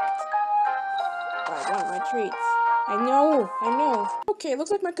whacked by one of my treats. I know. Okay,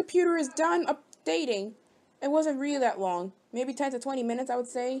 looks like my computer is done updating. It wasn't really that long. Maybe 10 to 20 minutes, I would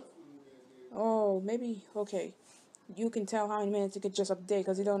say. Oh, maybe, okay. You can tell how many minutes it could just update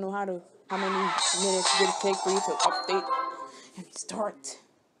because you don't know how many minutes it would take for you to update and start.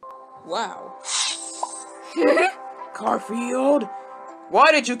 Wow. Garfield!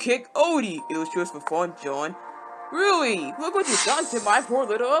 Why did you kick Odie? It was just for fun, John. Really? Look what you've done to my poor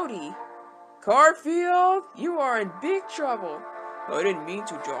little Odie. Garfield, you are in big trouble. I didn't mean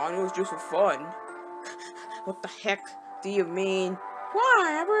to, John. It was just for fun. What the heck do you mean?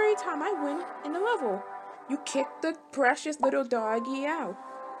 Why, every time I win in the level, you kick the precious little doggy out.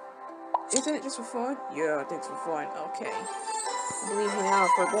 Isn't it just for fun? Yeah, I think it's for fun. Okay. I believe you now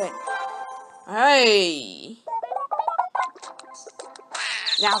for a bit. Hey!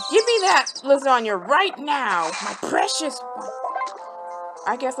 Now give me that lasagna right now! My precious one!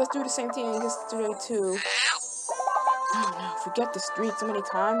 I guess let's do the same thing yesterday too. Oh no, forget the street so many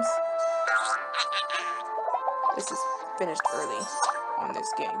times. This is finished early on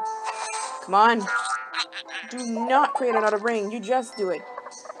this game. Come on. Do not create another ring. You just do it.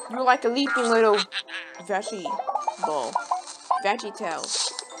 You're like a leaping little vegetable.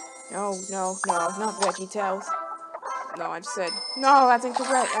 VeggieTales. No, not VeggieTales. No, I just said, no, that's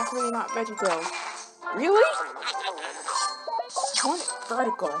incorrect. That's really not VeggieTales. Really? I want it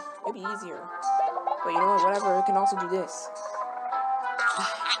vertical. It'd be easier. But you know what, whatever, it can also do this.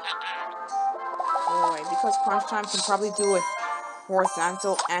 Boy, because Crunch Time can probably do it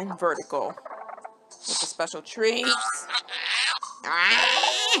horizontal and vertical. With the special treats.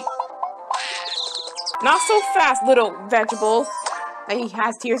 Not so fast, little vegetable. That he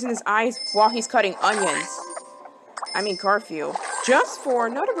has tears in his eyes while he's cutting onions. I mean Garfield. Just for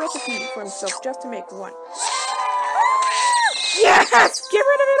another recipe for himself, just to make one. Yes! Get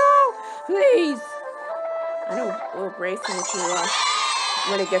rid of it all! Please! I know little Grayson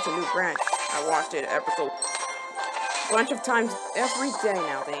when it gets a new branch. I watched it episode a bunch of times every day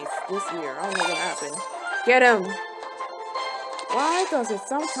nowadays. This year. I don't know what happened. Get him! Why does it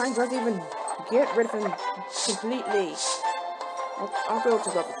sometimes doesn't even get rid of him completely? I'll go to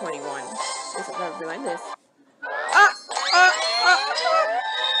level 21. This will never be like this.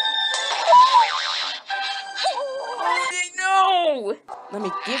 No! Let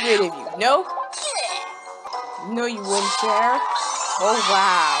me get rid of you. No? No, you wouldn't share? Oh,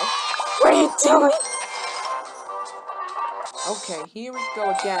 wow. What are you doing? Okay, here we go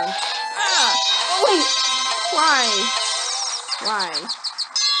again. Ah! Wait! Why?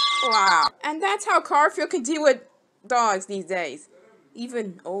 Wow. And that's how Garfield can deal with dogs these days.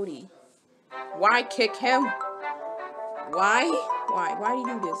 Even Odie. Why kick him? Why? Why do you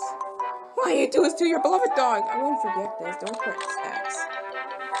do this? Why do you do this to your beloved dog? I won't forget this. Don't press X.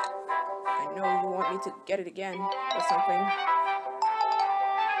 I know you want me to get it again or something.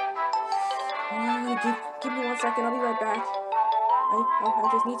 Give me 1 second. I'll be right back. I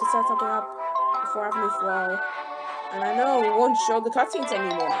just need to set something up before I have a new flow. And I know it won't show the cutscenes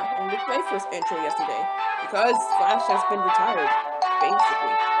anymore in the Play First intro yesterday because Flash has been retired,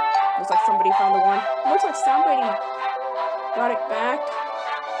 basically. Looks like somebody found the one. Looks like somebody got it back.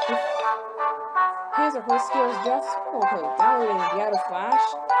 His or her skills just okay. Downloading the out of Flash,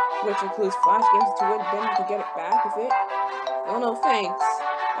 which includes Flash games to win them to get it back with it. Oh no, thanks.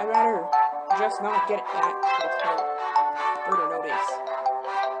 I'd rather just not get it back until further notice.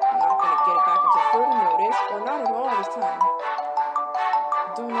 I'm not gonna get it back until further notice, or not at all this time.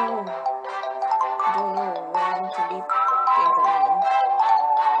 Don't know when to be thinking.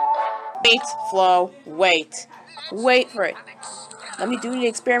 Wait, Flo, wait. Wait for it. Let me do the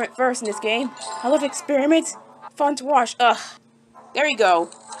experiment first in this game. I love experiments. Fun to watch. Ugh. There you go.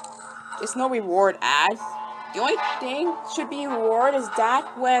 There's no reward ad. The only thing should be reward is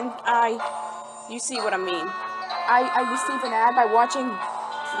that when you see what I mean. I received an ad by watching,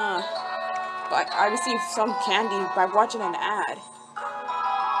 but I received some candy by watching an ad.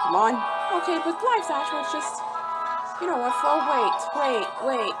 Come on. Okay, but life's actually just, you know what, Flo,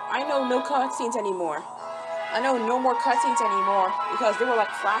 wait. I know no cutscenes anymore. I know no more cutscenes anymore because they were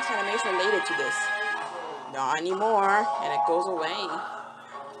like Flash animation related to this. Not anymore, and it goes away.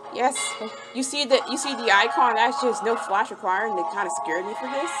 Yes, you see the icon. That's just no Flash required, and it kind of scared me for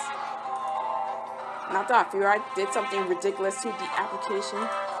this. And I thought I did something ridiculous to the application.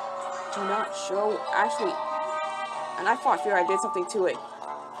 Do not show actually, and I thought I did something to it.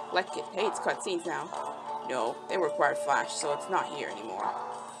 Like it hates cutscenes now. No, they required Flash, so it's not here anymore.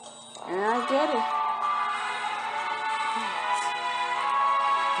 And I get it.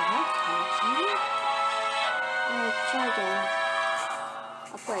 Try again.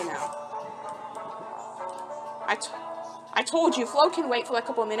 I'll play now. I told you, Flo can wait for like a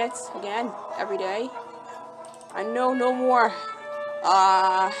couple of minutes again, every day. I know no more,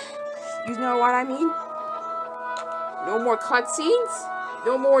 you know what I mean? No more cutscenes,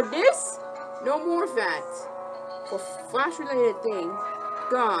 no more this, no more that. For Flash related thing,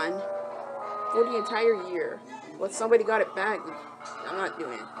 gone for the entire year. But somebody got it back. I'm not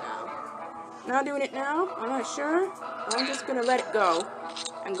doing it now. Not doing it now. I'm not sure. I'm just gonna let it go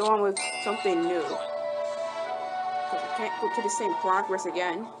and go on with something new. Because I can't go to the same progress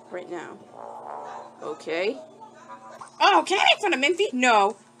again right now. Okay. Oh, can I make fun of Minfy?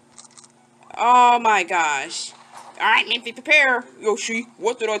 No. Oh my gosh. Alright, Minfy, prepare. Yoshi,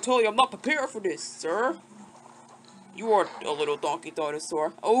 what did I tell you? I'm not prepared for this, sir. You are a little donkey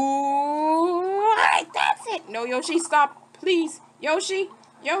dinosaur. Oh, alright, that's it. No, Yoshi, stop. Please. Yoshi.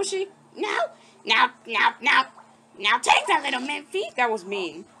 No, take that, little Minfy. That was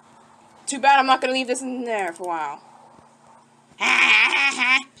mean. Too bad I'm not gonna leave this in there for a while.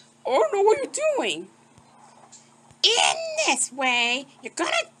 I don't know what you're doing. In this way, you're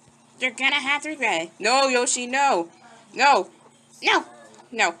gonna have to regret it. No, Yoshi, no. Oh,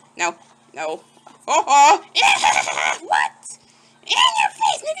 what? In your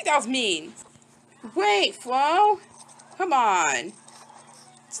face, Minfy, that was mean. Wait, Flo. Come on.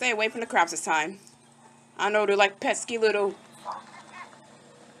 Stay away from the crabs this time. I know they're like pesky little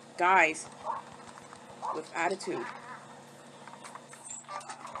guys with attitude.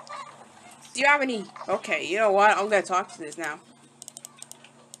 Do you have any? Okay, you know what? I'm gonna talk to this now.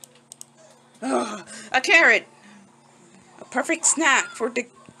 Ugh, a carrot! A perfect snack for the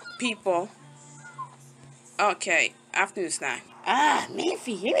people. Okay, afternoon snack.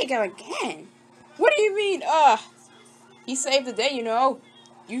 Minfy, here we go again. What do you mean, he saved the day, you know.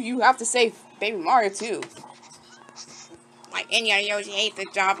 You have to save Baby Mario too. Like any other Yoshi hate the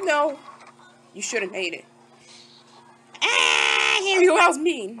job. No, you shouldn't hate it. Here you go. That was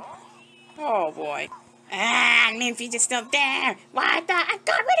mean. Oh boy. Minfy is still there. Why? I thought I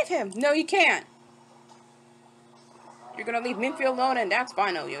got rid of him. No, you can't. You're gonna leave Minfy alone, and that's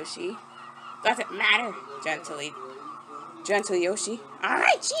fine, oh Yoshi. Doesn't matter. Gently, Yoshi. All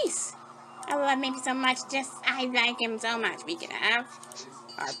right, jeez. I love Minfy so much. I like him so much. We can have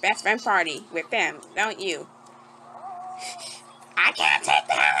our best friend party with them, don't you? I can't take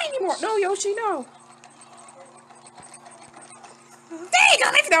that anymore. No, Yoshi, no. There you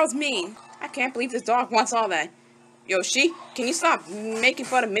go, maybe that was mean. I can't believe this dog wants all that. Yoshi, can you stop making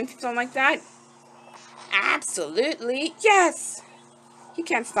fun of Minfy something like that? Absolutely, yes! He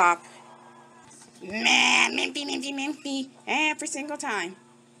can't stop. Man, Minfy, every single time.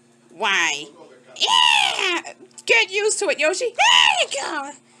 Why? Yeah! Get used to it, Yoshi. There you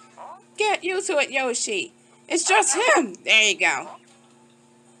go! Get used to it, Yoshi. It's just him. There you go.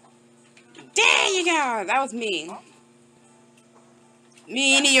 There you go. That was mean.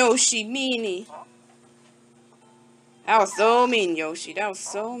 Meanie, Yoshi, meanie. That was so mean, Yoshi. That was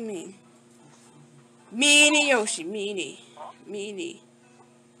so mean. Meanie, Yoshi, meanie. Meanie.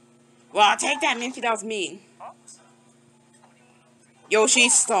 Well, take that, Minfy. That was mean. Yoshi,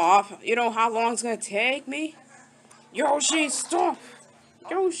 stop. You know how long it's gonna take me? Yoshi, stop.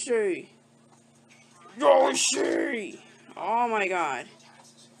 Yoshi. Yoshi. Oh my god.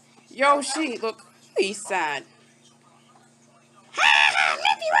 Yoshi, look. He's sad.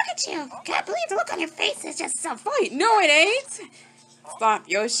 Minfy, look at you. Can't believe the look on your face is just so funny. No, it ain't. Stop,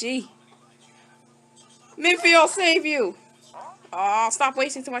 Yoshi. Minfy, I'll save you. Oh, stop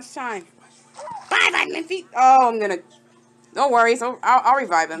wasting too much time. Bye-bye, Minfy. Oh, I'm gonna... No worries. I'll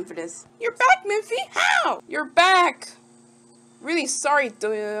revive him for this. You're back, Minfy. How? You're back. Really sorry,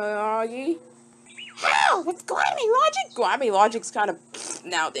 doggy. How? What's Glammy Logic? Glammy Logic's kind of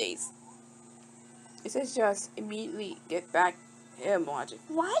nowadays. It says just immediately get back him logic.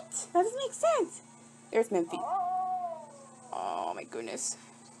 What? That doesn't make sense. There's Minfy. Oh my goodness.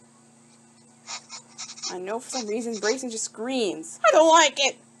 I know for some reason Grayson just screams. I don't like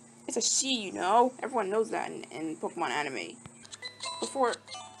it. It's a she, you know. Everyone knows that in Pokemon anime. Before,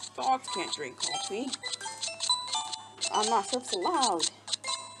 dogs can't drink coffee. I'm not sure if it's allowed.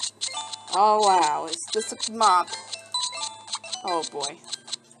 Oh wow, it's just a mop. Oh boy.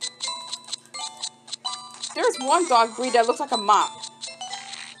 There's one dog breed that looks like a mop.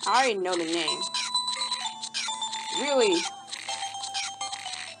 I already know the name. Really?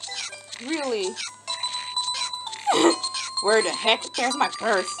 Really? Where the heck? There's my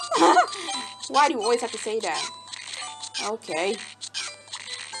purse. Why do you always have to say that? Okay.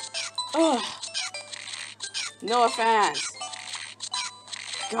 Ugh. No offense.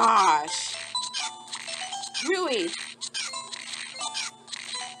 Gosh. Really?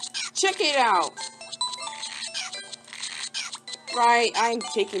 Check it out. Right, I'm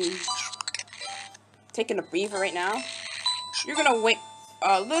taking a breather right now. You're gonna wait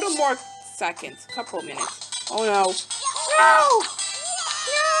a little more seconds, couple of minutes. Oh no. No! No!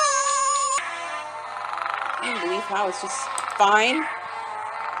 I can't believe how it's just fine.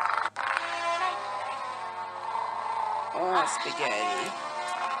 Oh, spaghetti.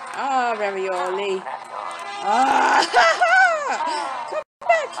 Ah, ravioli. Ah! Come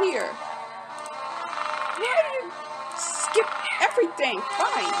back here. Why do you skip everything?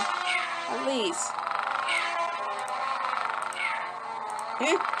 Fine. At least.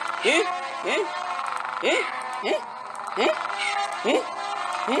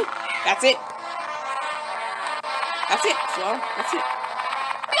 That's it. That's it. So, that's it.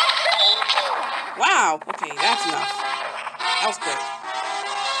 Wow. Okay, that's enough. That was quick.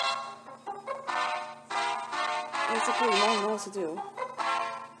 Basically, no one knows what to do.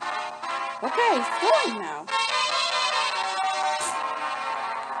 Okay, it's going now.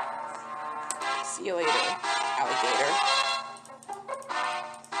 See you later, alligator.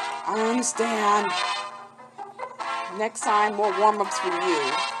 I understand. Next time, more warm-ups for you.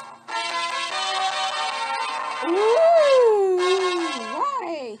 Ooh,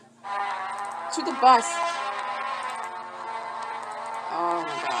 why? To the bus. Oh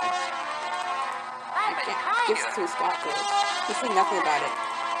my gosh. I can't give it to Scott first. He's saying nothing about it.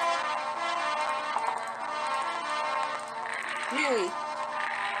 Really?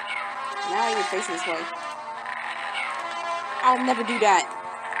 Now you're facing this way. I'll never do that.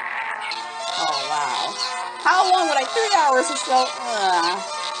 Oh wow. How long would I? 3 hours or so?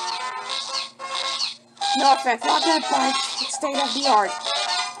 No offense, not that bike. It's state of the art.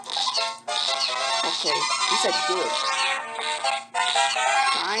 Okay, you said good.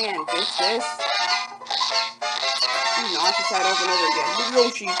 Cyan, this. You knock his head over and over again. Big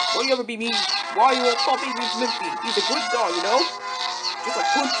Yoshi, why you ever be mean? Why you a puppy with Minfy? He's a good dog, you know? Just like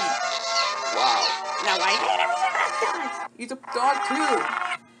Punky. Wow. Now I hate everything about dogs. He's a dog too.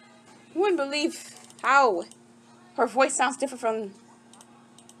 You wouldn't believe how her voice sounds different from...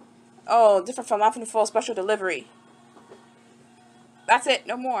 Oh, different from Laughing Full Special Delivery. That's it,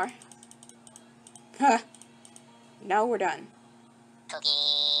 no more. Huh. Now we're done.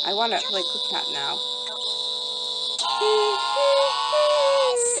 I want to play Cookie Cat now.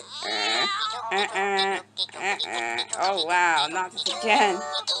 Oh wow, not this again.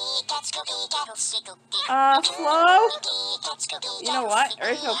 Flo? You know what?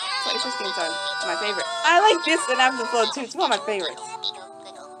 Original PlayStation games are my favorite. I like this and Apple Flow too. It's one of my favorites.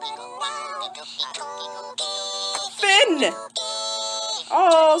 Fin!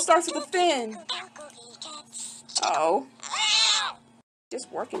 Oh, starts with a fin. Uh-oh.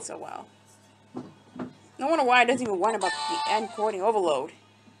 Just working so well. No wonder why it doesn't even whine about the encoding overload.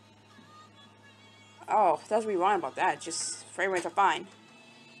 Oh, it doesn't really whine about that. It's just frame rates are fine.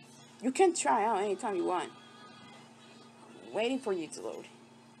 You can try out anytime you want. Waiting for you to load.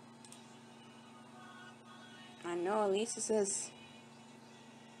 I know Elisa says,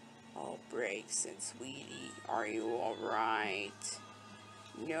 "Oh, Braxton, sweetie, are you alright?"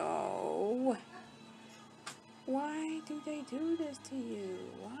 No. Why do they do this to you?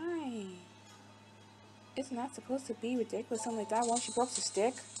 Why? Isn't that supposed to be ridiculous? Something like that. Once you broke the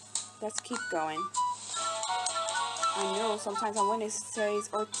stick, let's keep going. I know sometimes on Wednesdays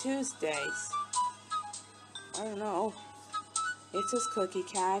or Tuesdays. I don't know. It's just Cookie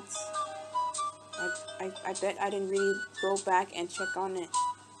Cats. I bet I didn't really go back and check on it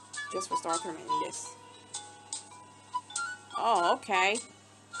just for Star Tournament in this. Oh, okay.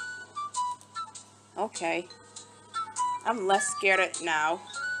 Okay. I'm less scared at it now.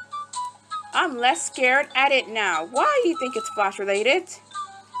 I'm less scared at it now. Why do you think it's Flash related?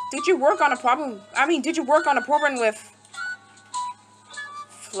 Did you work on a problem? I mean, did you work on a program with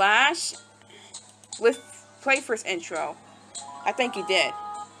Flash? With Play First intro? I think you did.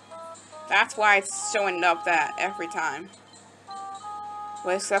 That's why it's showing up that every time.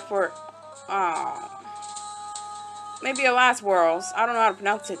 Well, except for, maybe a Last Worlds. I don't know how to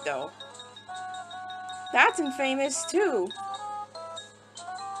pronounce it though. That's Infamous too.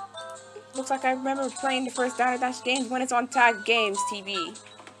 Looks like I remember playing the first Dino Dash games when it's on Tag Games TV.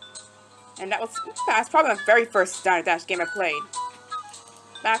 And that's probably my very first Dino Dash game I played.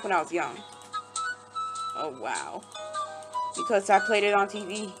 Back when I was young. Oh wow. Because I played it on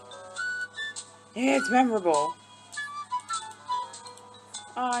TV. It's memorable.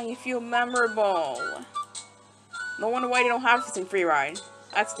 Ah, you feel memorable. No wonder why they don't have this in Free Ride.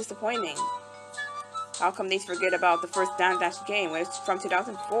 That's disappointing. How come they forget about the first Dino Dash game when it's from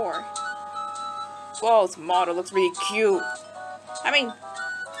 2004? Flo's model looks really cute. I mean,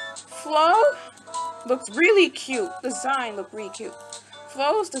 Flo looks really cute. Design looked really cute.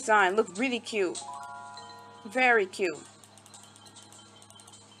 Flo's design looked really cute. Very cute.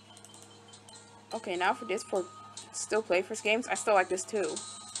 Okay, now for this, for still Play First games, I still like this too.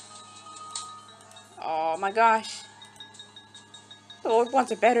 Oh my gosh. The old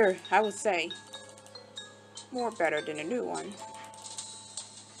ones are better, I would say. More better than the new one.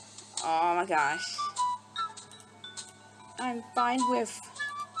 Oh my gosh. I'm fine with...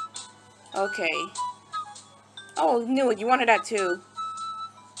 Okay. Oh, knew it. You wanted that too.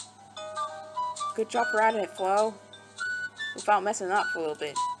 Good job for adding it, Flo. Without messing up for a little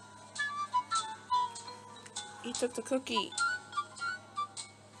bit. He took the cookie.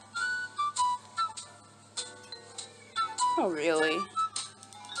 Oh, really?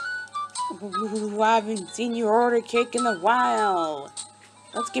 Ooh, I haven't seen you order cake in a while.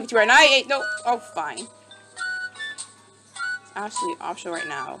 Let's give it to her. And I ate no. Oh, fine. It's actually optional right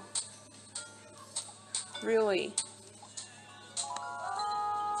now. Really?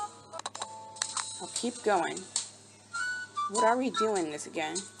 I'll keep going. What are we doing this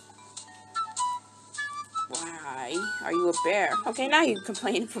again? Why are you a bear? Okay, now you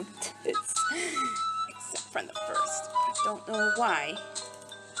complain from this. Except from the first. I don't know why.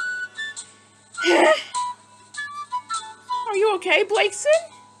 Are you okay, Blakeson?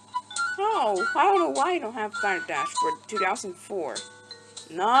 Oh, I don't know why you don't have Dino Dash for 2004.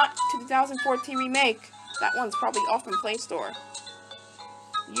 Not 2014 remake. That one's probably off in Play Store.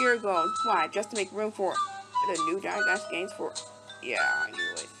 Year ago. Why? Just to make room for the new Dino Dash games for... Yeah, I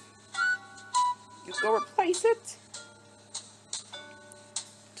knew it. You go replace it?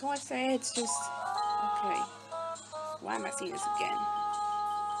 So I say it's just... Okay. Why am I seeing this again?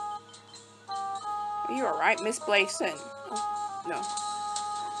 Are you alright, Miss Blakeson? Oh, no.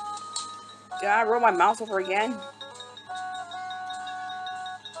 Did I roll my mouse over again?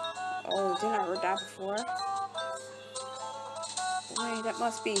 Oh, didn't I read that before? Wait, that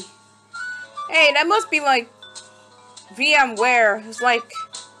must be... Hey, that must be like... VMware. It's like...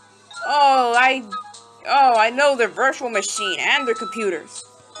 Oh, I know their virtual machine and their computers.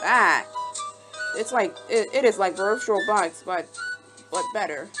 That. It's like... It is like VirtualBox, but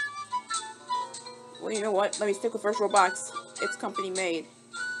better. Well, you know what? Let me stick with VirtualBox. It's company made.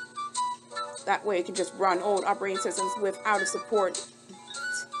 That way it can just run old operating systems without a support.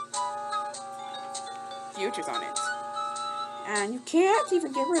 futures on it. And you can't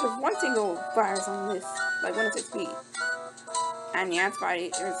even get rid of one single virus on this, like 106B. And the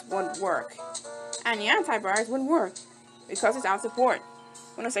antivirus wouldn't work. And the antivirus wouldn't work because it's out of support.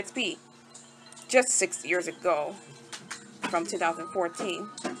 106B. Just 6 years ago, from 2014.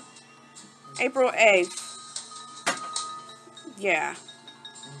 April 8th. Yeah.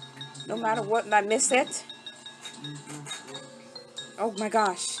 No matter what, I miss it. Oh my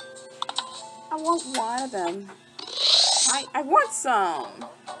gosh. I want one of them. I want some.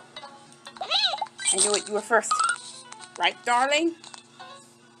 I knew it. You were first. Right, darling?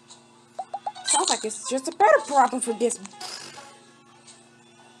 Sounds like it's just a better problem for this.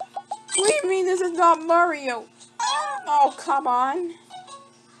 What do you mean this is not Mario? Oh, come on.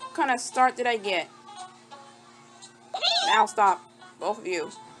 What kind of start did I get? Now stop. Both of you.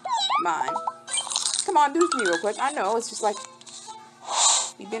 Come on. Come on, do this for me real quick. I know, it's just like...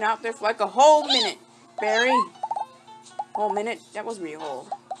 We've been out there for like a whole minute, Barry. Whole minute? That was real whole.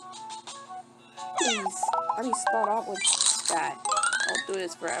 Please, let me start off with that. Don't do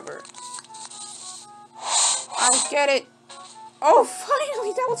this forever. I get it. Oh,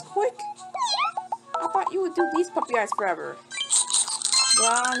 finally, that was quick. I thought you would do these puppy eyes forever.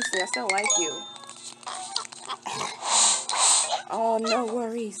 Well, honestly, I still like you. Oh, no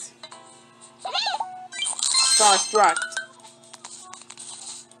worries. Starstruck.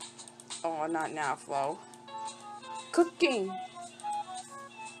 Oh, not now, Flo. Cooking.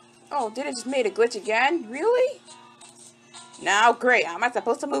 Oh, did it just made a glitch again? Really? Now, great. Am I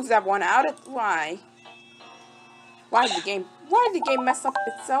supposed to move that one out? Why? Why did the game mess up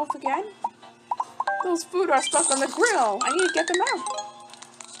itself again? Those food are stuck on the grill. I need to get them out.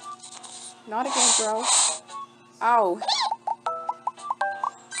 Not again, bro. Oh.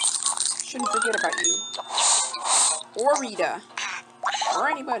 Shouldn't forget about you. Or Rita. Or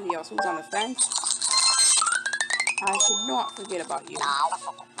anybody else who's on the fence. I should not forget about you.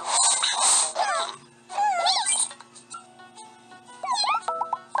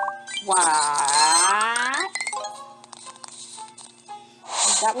 What?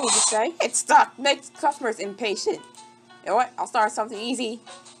 Is that what you just say? It's stuck. Makes customers impatient. You know what? I'll start something easy.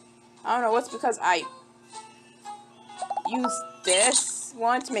 I don't know. It's because I use this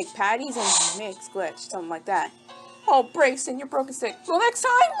one to make patties and mix glitch. Something like that. Oh, Brayson, you're broken sick. Well, next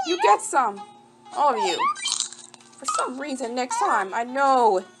time, you get some. All of you. For some reason, next time, I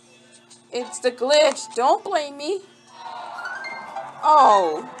know. It's the glitch. Don't blame me.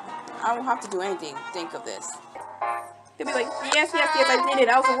 Oh. I won't have to do anything. Think of this. They'll be like, yes, I did it.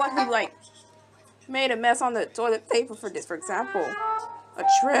 I was the one who, like, made a mess on the toilet paper for this, for example. A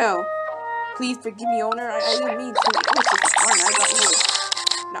trail. Please forgive me, owner. I didn't mean to. It was just fun. I thought you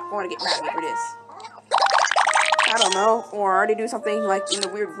were not going to get mad at me for this. I don't know. Or already do something, like, in a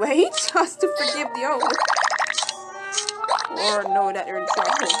weird way just to forgive the owner. Or know that they're in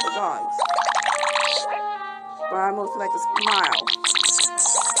trouble for dogs. But I mostly like to smile.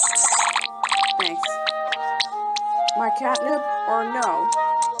 Thanks. My catnip or no?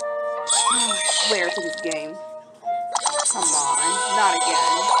 I swear to this game. Come on, not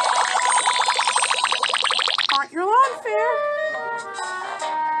again. Aren't you unfair?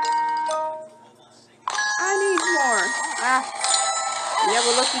 I need more. The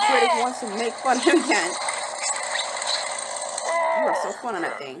ever-lucky critic wants to make fun of him again. You are so fun on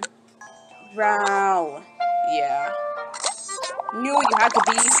that thing. Wow. Yeah. Knew you had to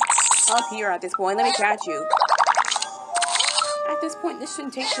be up here at this point. Let me catch you. At this point, this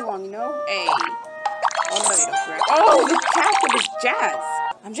shouldn't take too long, you know? Hey. Oh, no, you don't correct. Oh, the catnip is Jazz.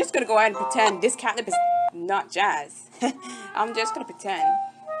 I'm just gonna go ahead and pretend this catnip is not Jazz. I'm just gonna pretend.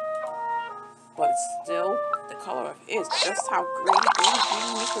 But still, the color of it is just how greedy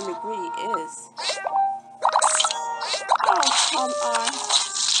Mr. McGreedy is. Oh, come on.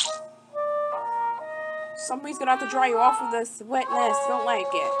 Somebody's gonna have to dry you off with this wetness. Don't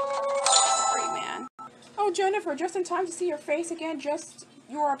like it. Sorry, man. Oh, Jennifer, just in time to see your face again. Just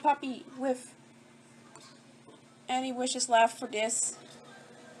you're a puppy with any wishes left for this.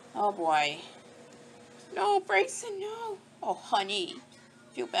 Oh boy. No, Brayson, no. Oh, honey.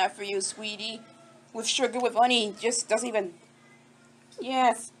 Feel bad for you, sweetie. With sugar with honey just doesn't even...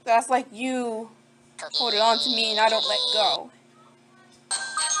 Yes, that's like you. Hold it on to me and I don't let go.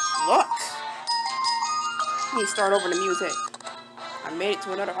 Look. Let me start over the music. I made it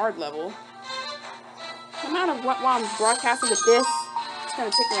to another hard level. No matter what, while I'm broadcasting with this, it's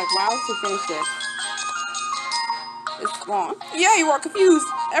gonna take me like a while to finish this. It's long. Yeah, you are confused.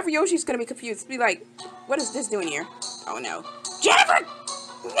 Every Yoshi's gonna be confused. Be like, what is this doing here? Oh no. Jennifer!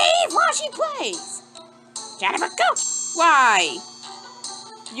 Leave while she plays! Jennifer, go! Why?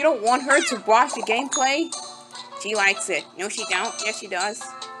 You don't want her to watch the gameplay? She likes it. No, she don't. Yes, she does.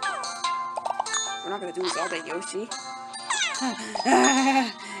 We're not gonna do this all day, Yoshi.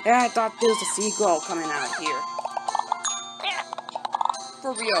 I thought there was a seagull coming out here.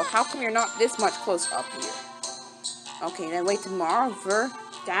 For real, how come you're not this much close up here? Okay, then wait tomorrow for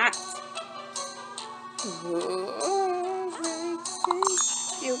that.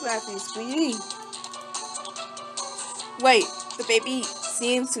 Feel bad for you, sweetie. Wait, the baby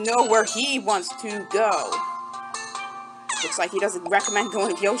seems to know where he wants to go. Looks like he doesn't recommend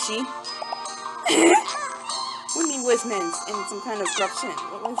going with Yoshi. What do you mean Wismans and some kind of corruption?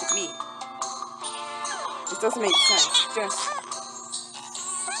 What does it mean? This doesn't make sense.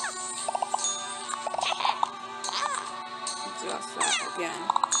 Just that again.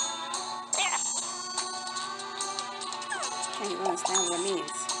 Can't even understand what it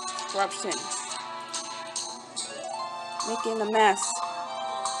means. Corruption. Making a mess.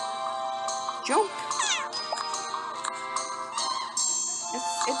 Jump.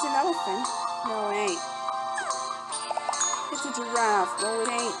 It's an elephant. No, it ain't. It's a giraffe. No, it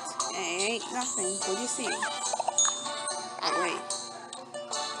ain't. It ain't nothing. What do you see? Oh, wait.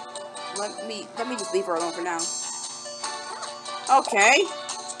 Let me just leave her alone for now. Okay.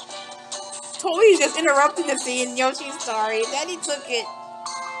 Totally just interrupted the scene. Yoshi's sorry. Then he took it.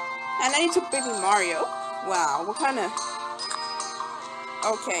 And then he took Baby Mario. Wow, what kind of...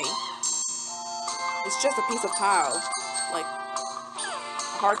 Okay. It's just a piece of tile. Like,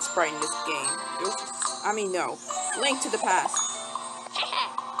 a heart sprite in this game. I mean, no. Link to the past.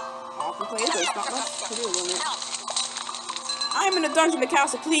 Often played, there's not much to do with it. I'm in a dungeon, the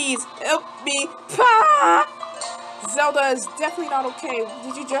castle, please help me. Pa! Zelda is definitely not okay.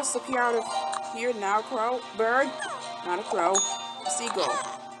 Did you just appear out of here now, crow? Bird? Not a crow. A seagull.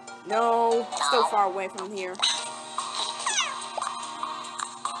 No, still far away from here.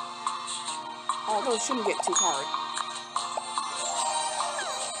 Although it shouldn't get too hard.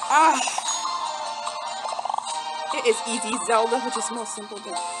 Ah! It is easy, Zelda, which is more simple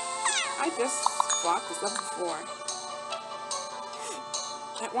than... I just fought this up before.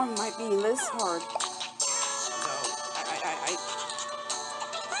 That one might be less hard.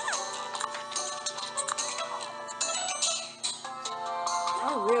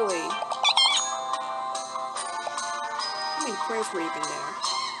 Oh, really? How many prayers were even there?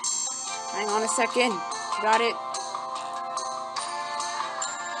 Hang on a second. Got it.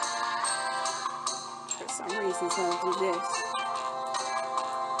 For some reason, it's gonna do this.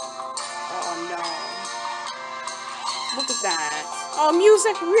 Oh, no. Look at that. Oh,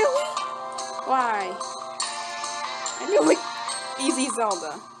 music? Really? Why? I knew it. Easy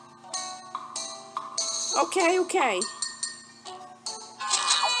Zelda. Okay, okay.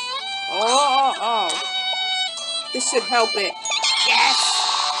 Oh. This should help it. Yes!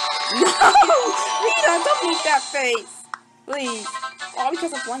 No! Rita, don't make that face! Please. All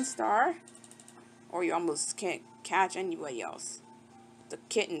because of one star? Or you almost can't catch anybody else. The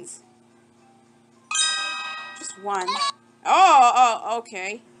kittens. Just one. Oh,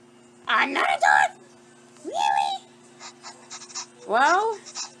 okay. Another dog? Really? Well,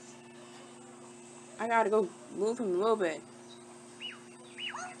 I gotta go move him a little bit.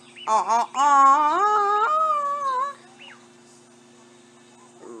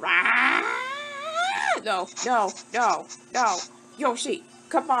 No. Yoshi,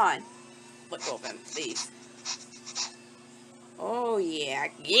 come on. Let go of him, please. Oh, yeah.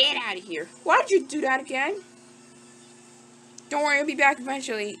 Get out of here. Why'd you do that again? Don't worry, I'll be back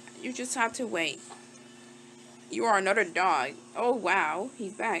eventually. You just have to wait. You are another dog. Oh, wow.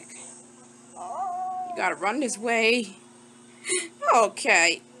 He's back. You gotta run this way.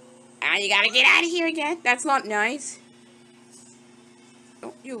 Okay. Now you gotta get out of here again. That's not nice.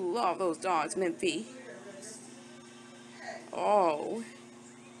 Don't you love those dogs, Mimpy? Oh.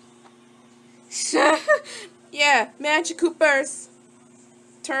 Yeah, Magic Coopers.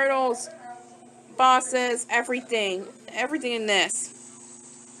 Turtles. Bosses. Everything. Everything in this.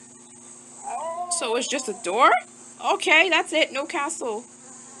 So it's just a door? Okay, that's it. No castle.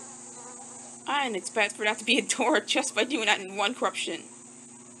 I didn't expect for that to be a door just by doing that in one corruption.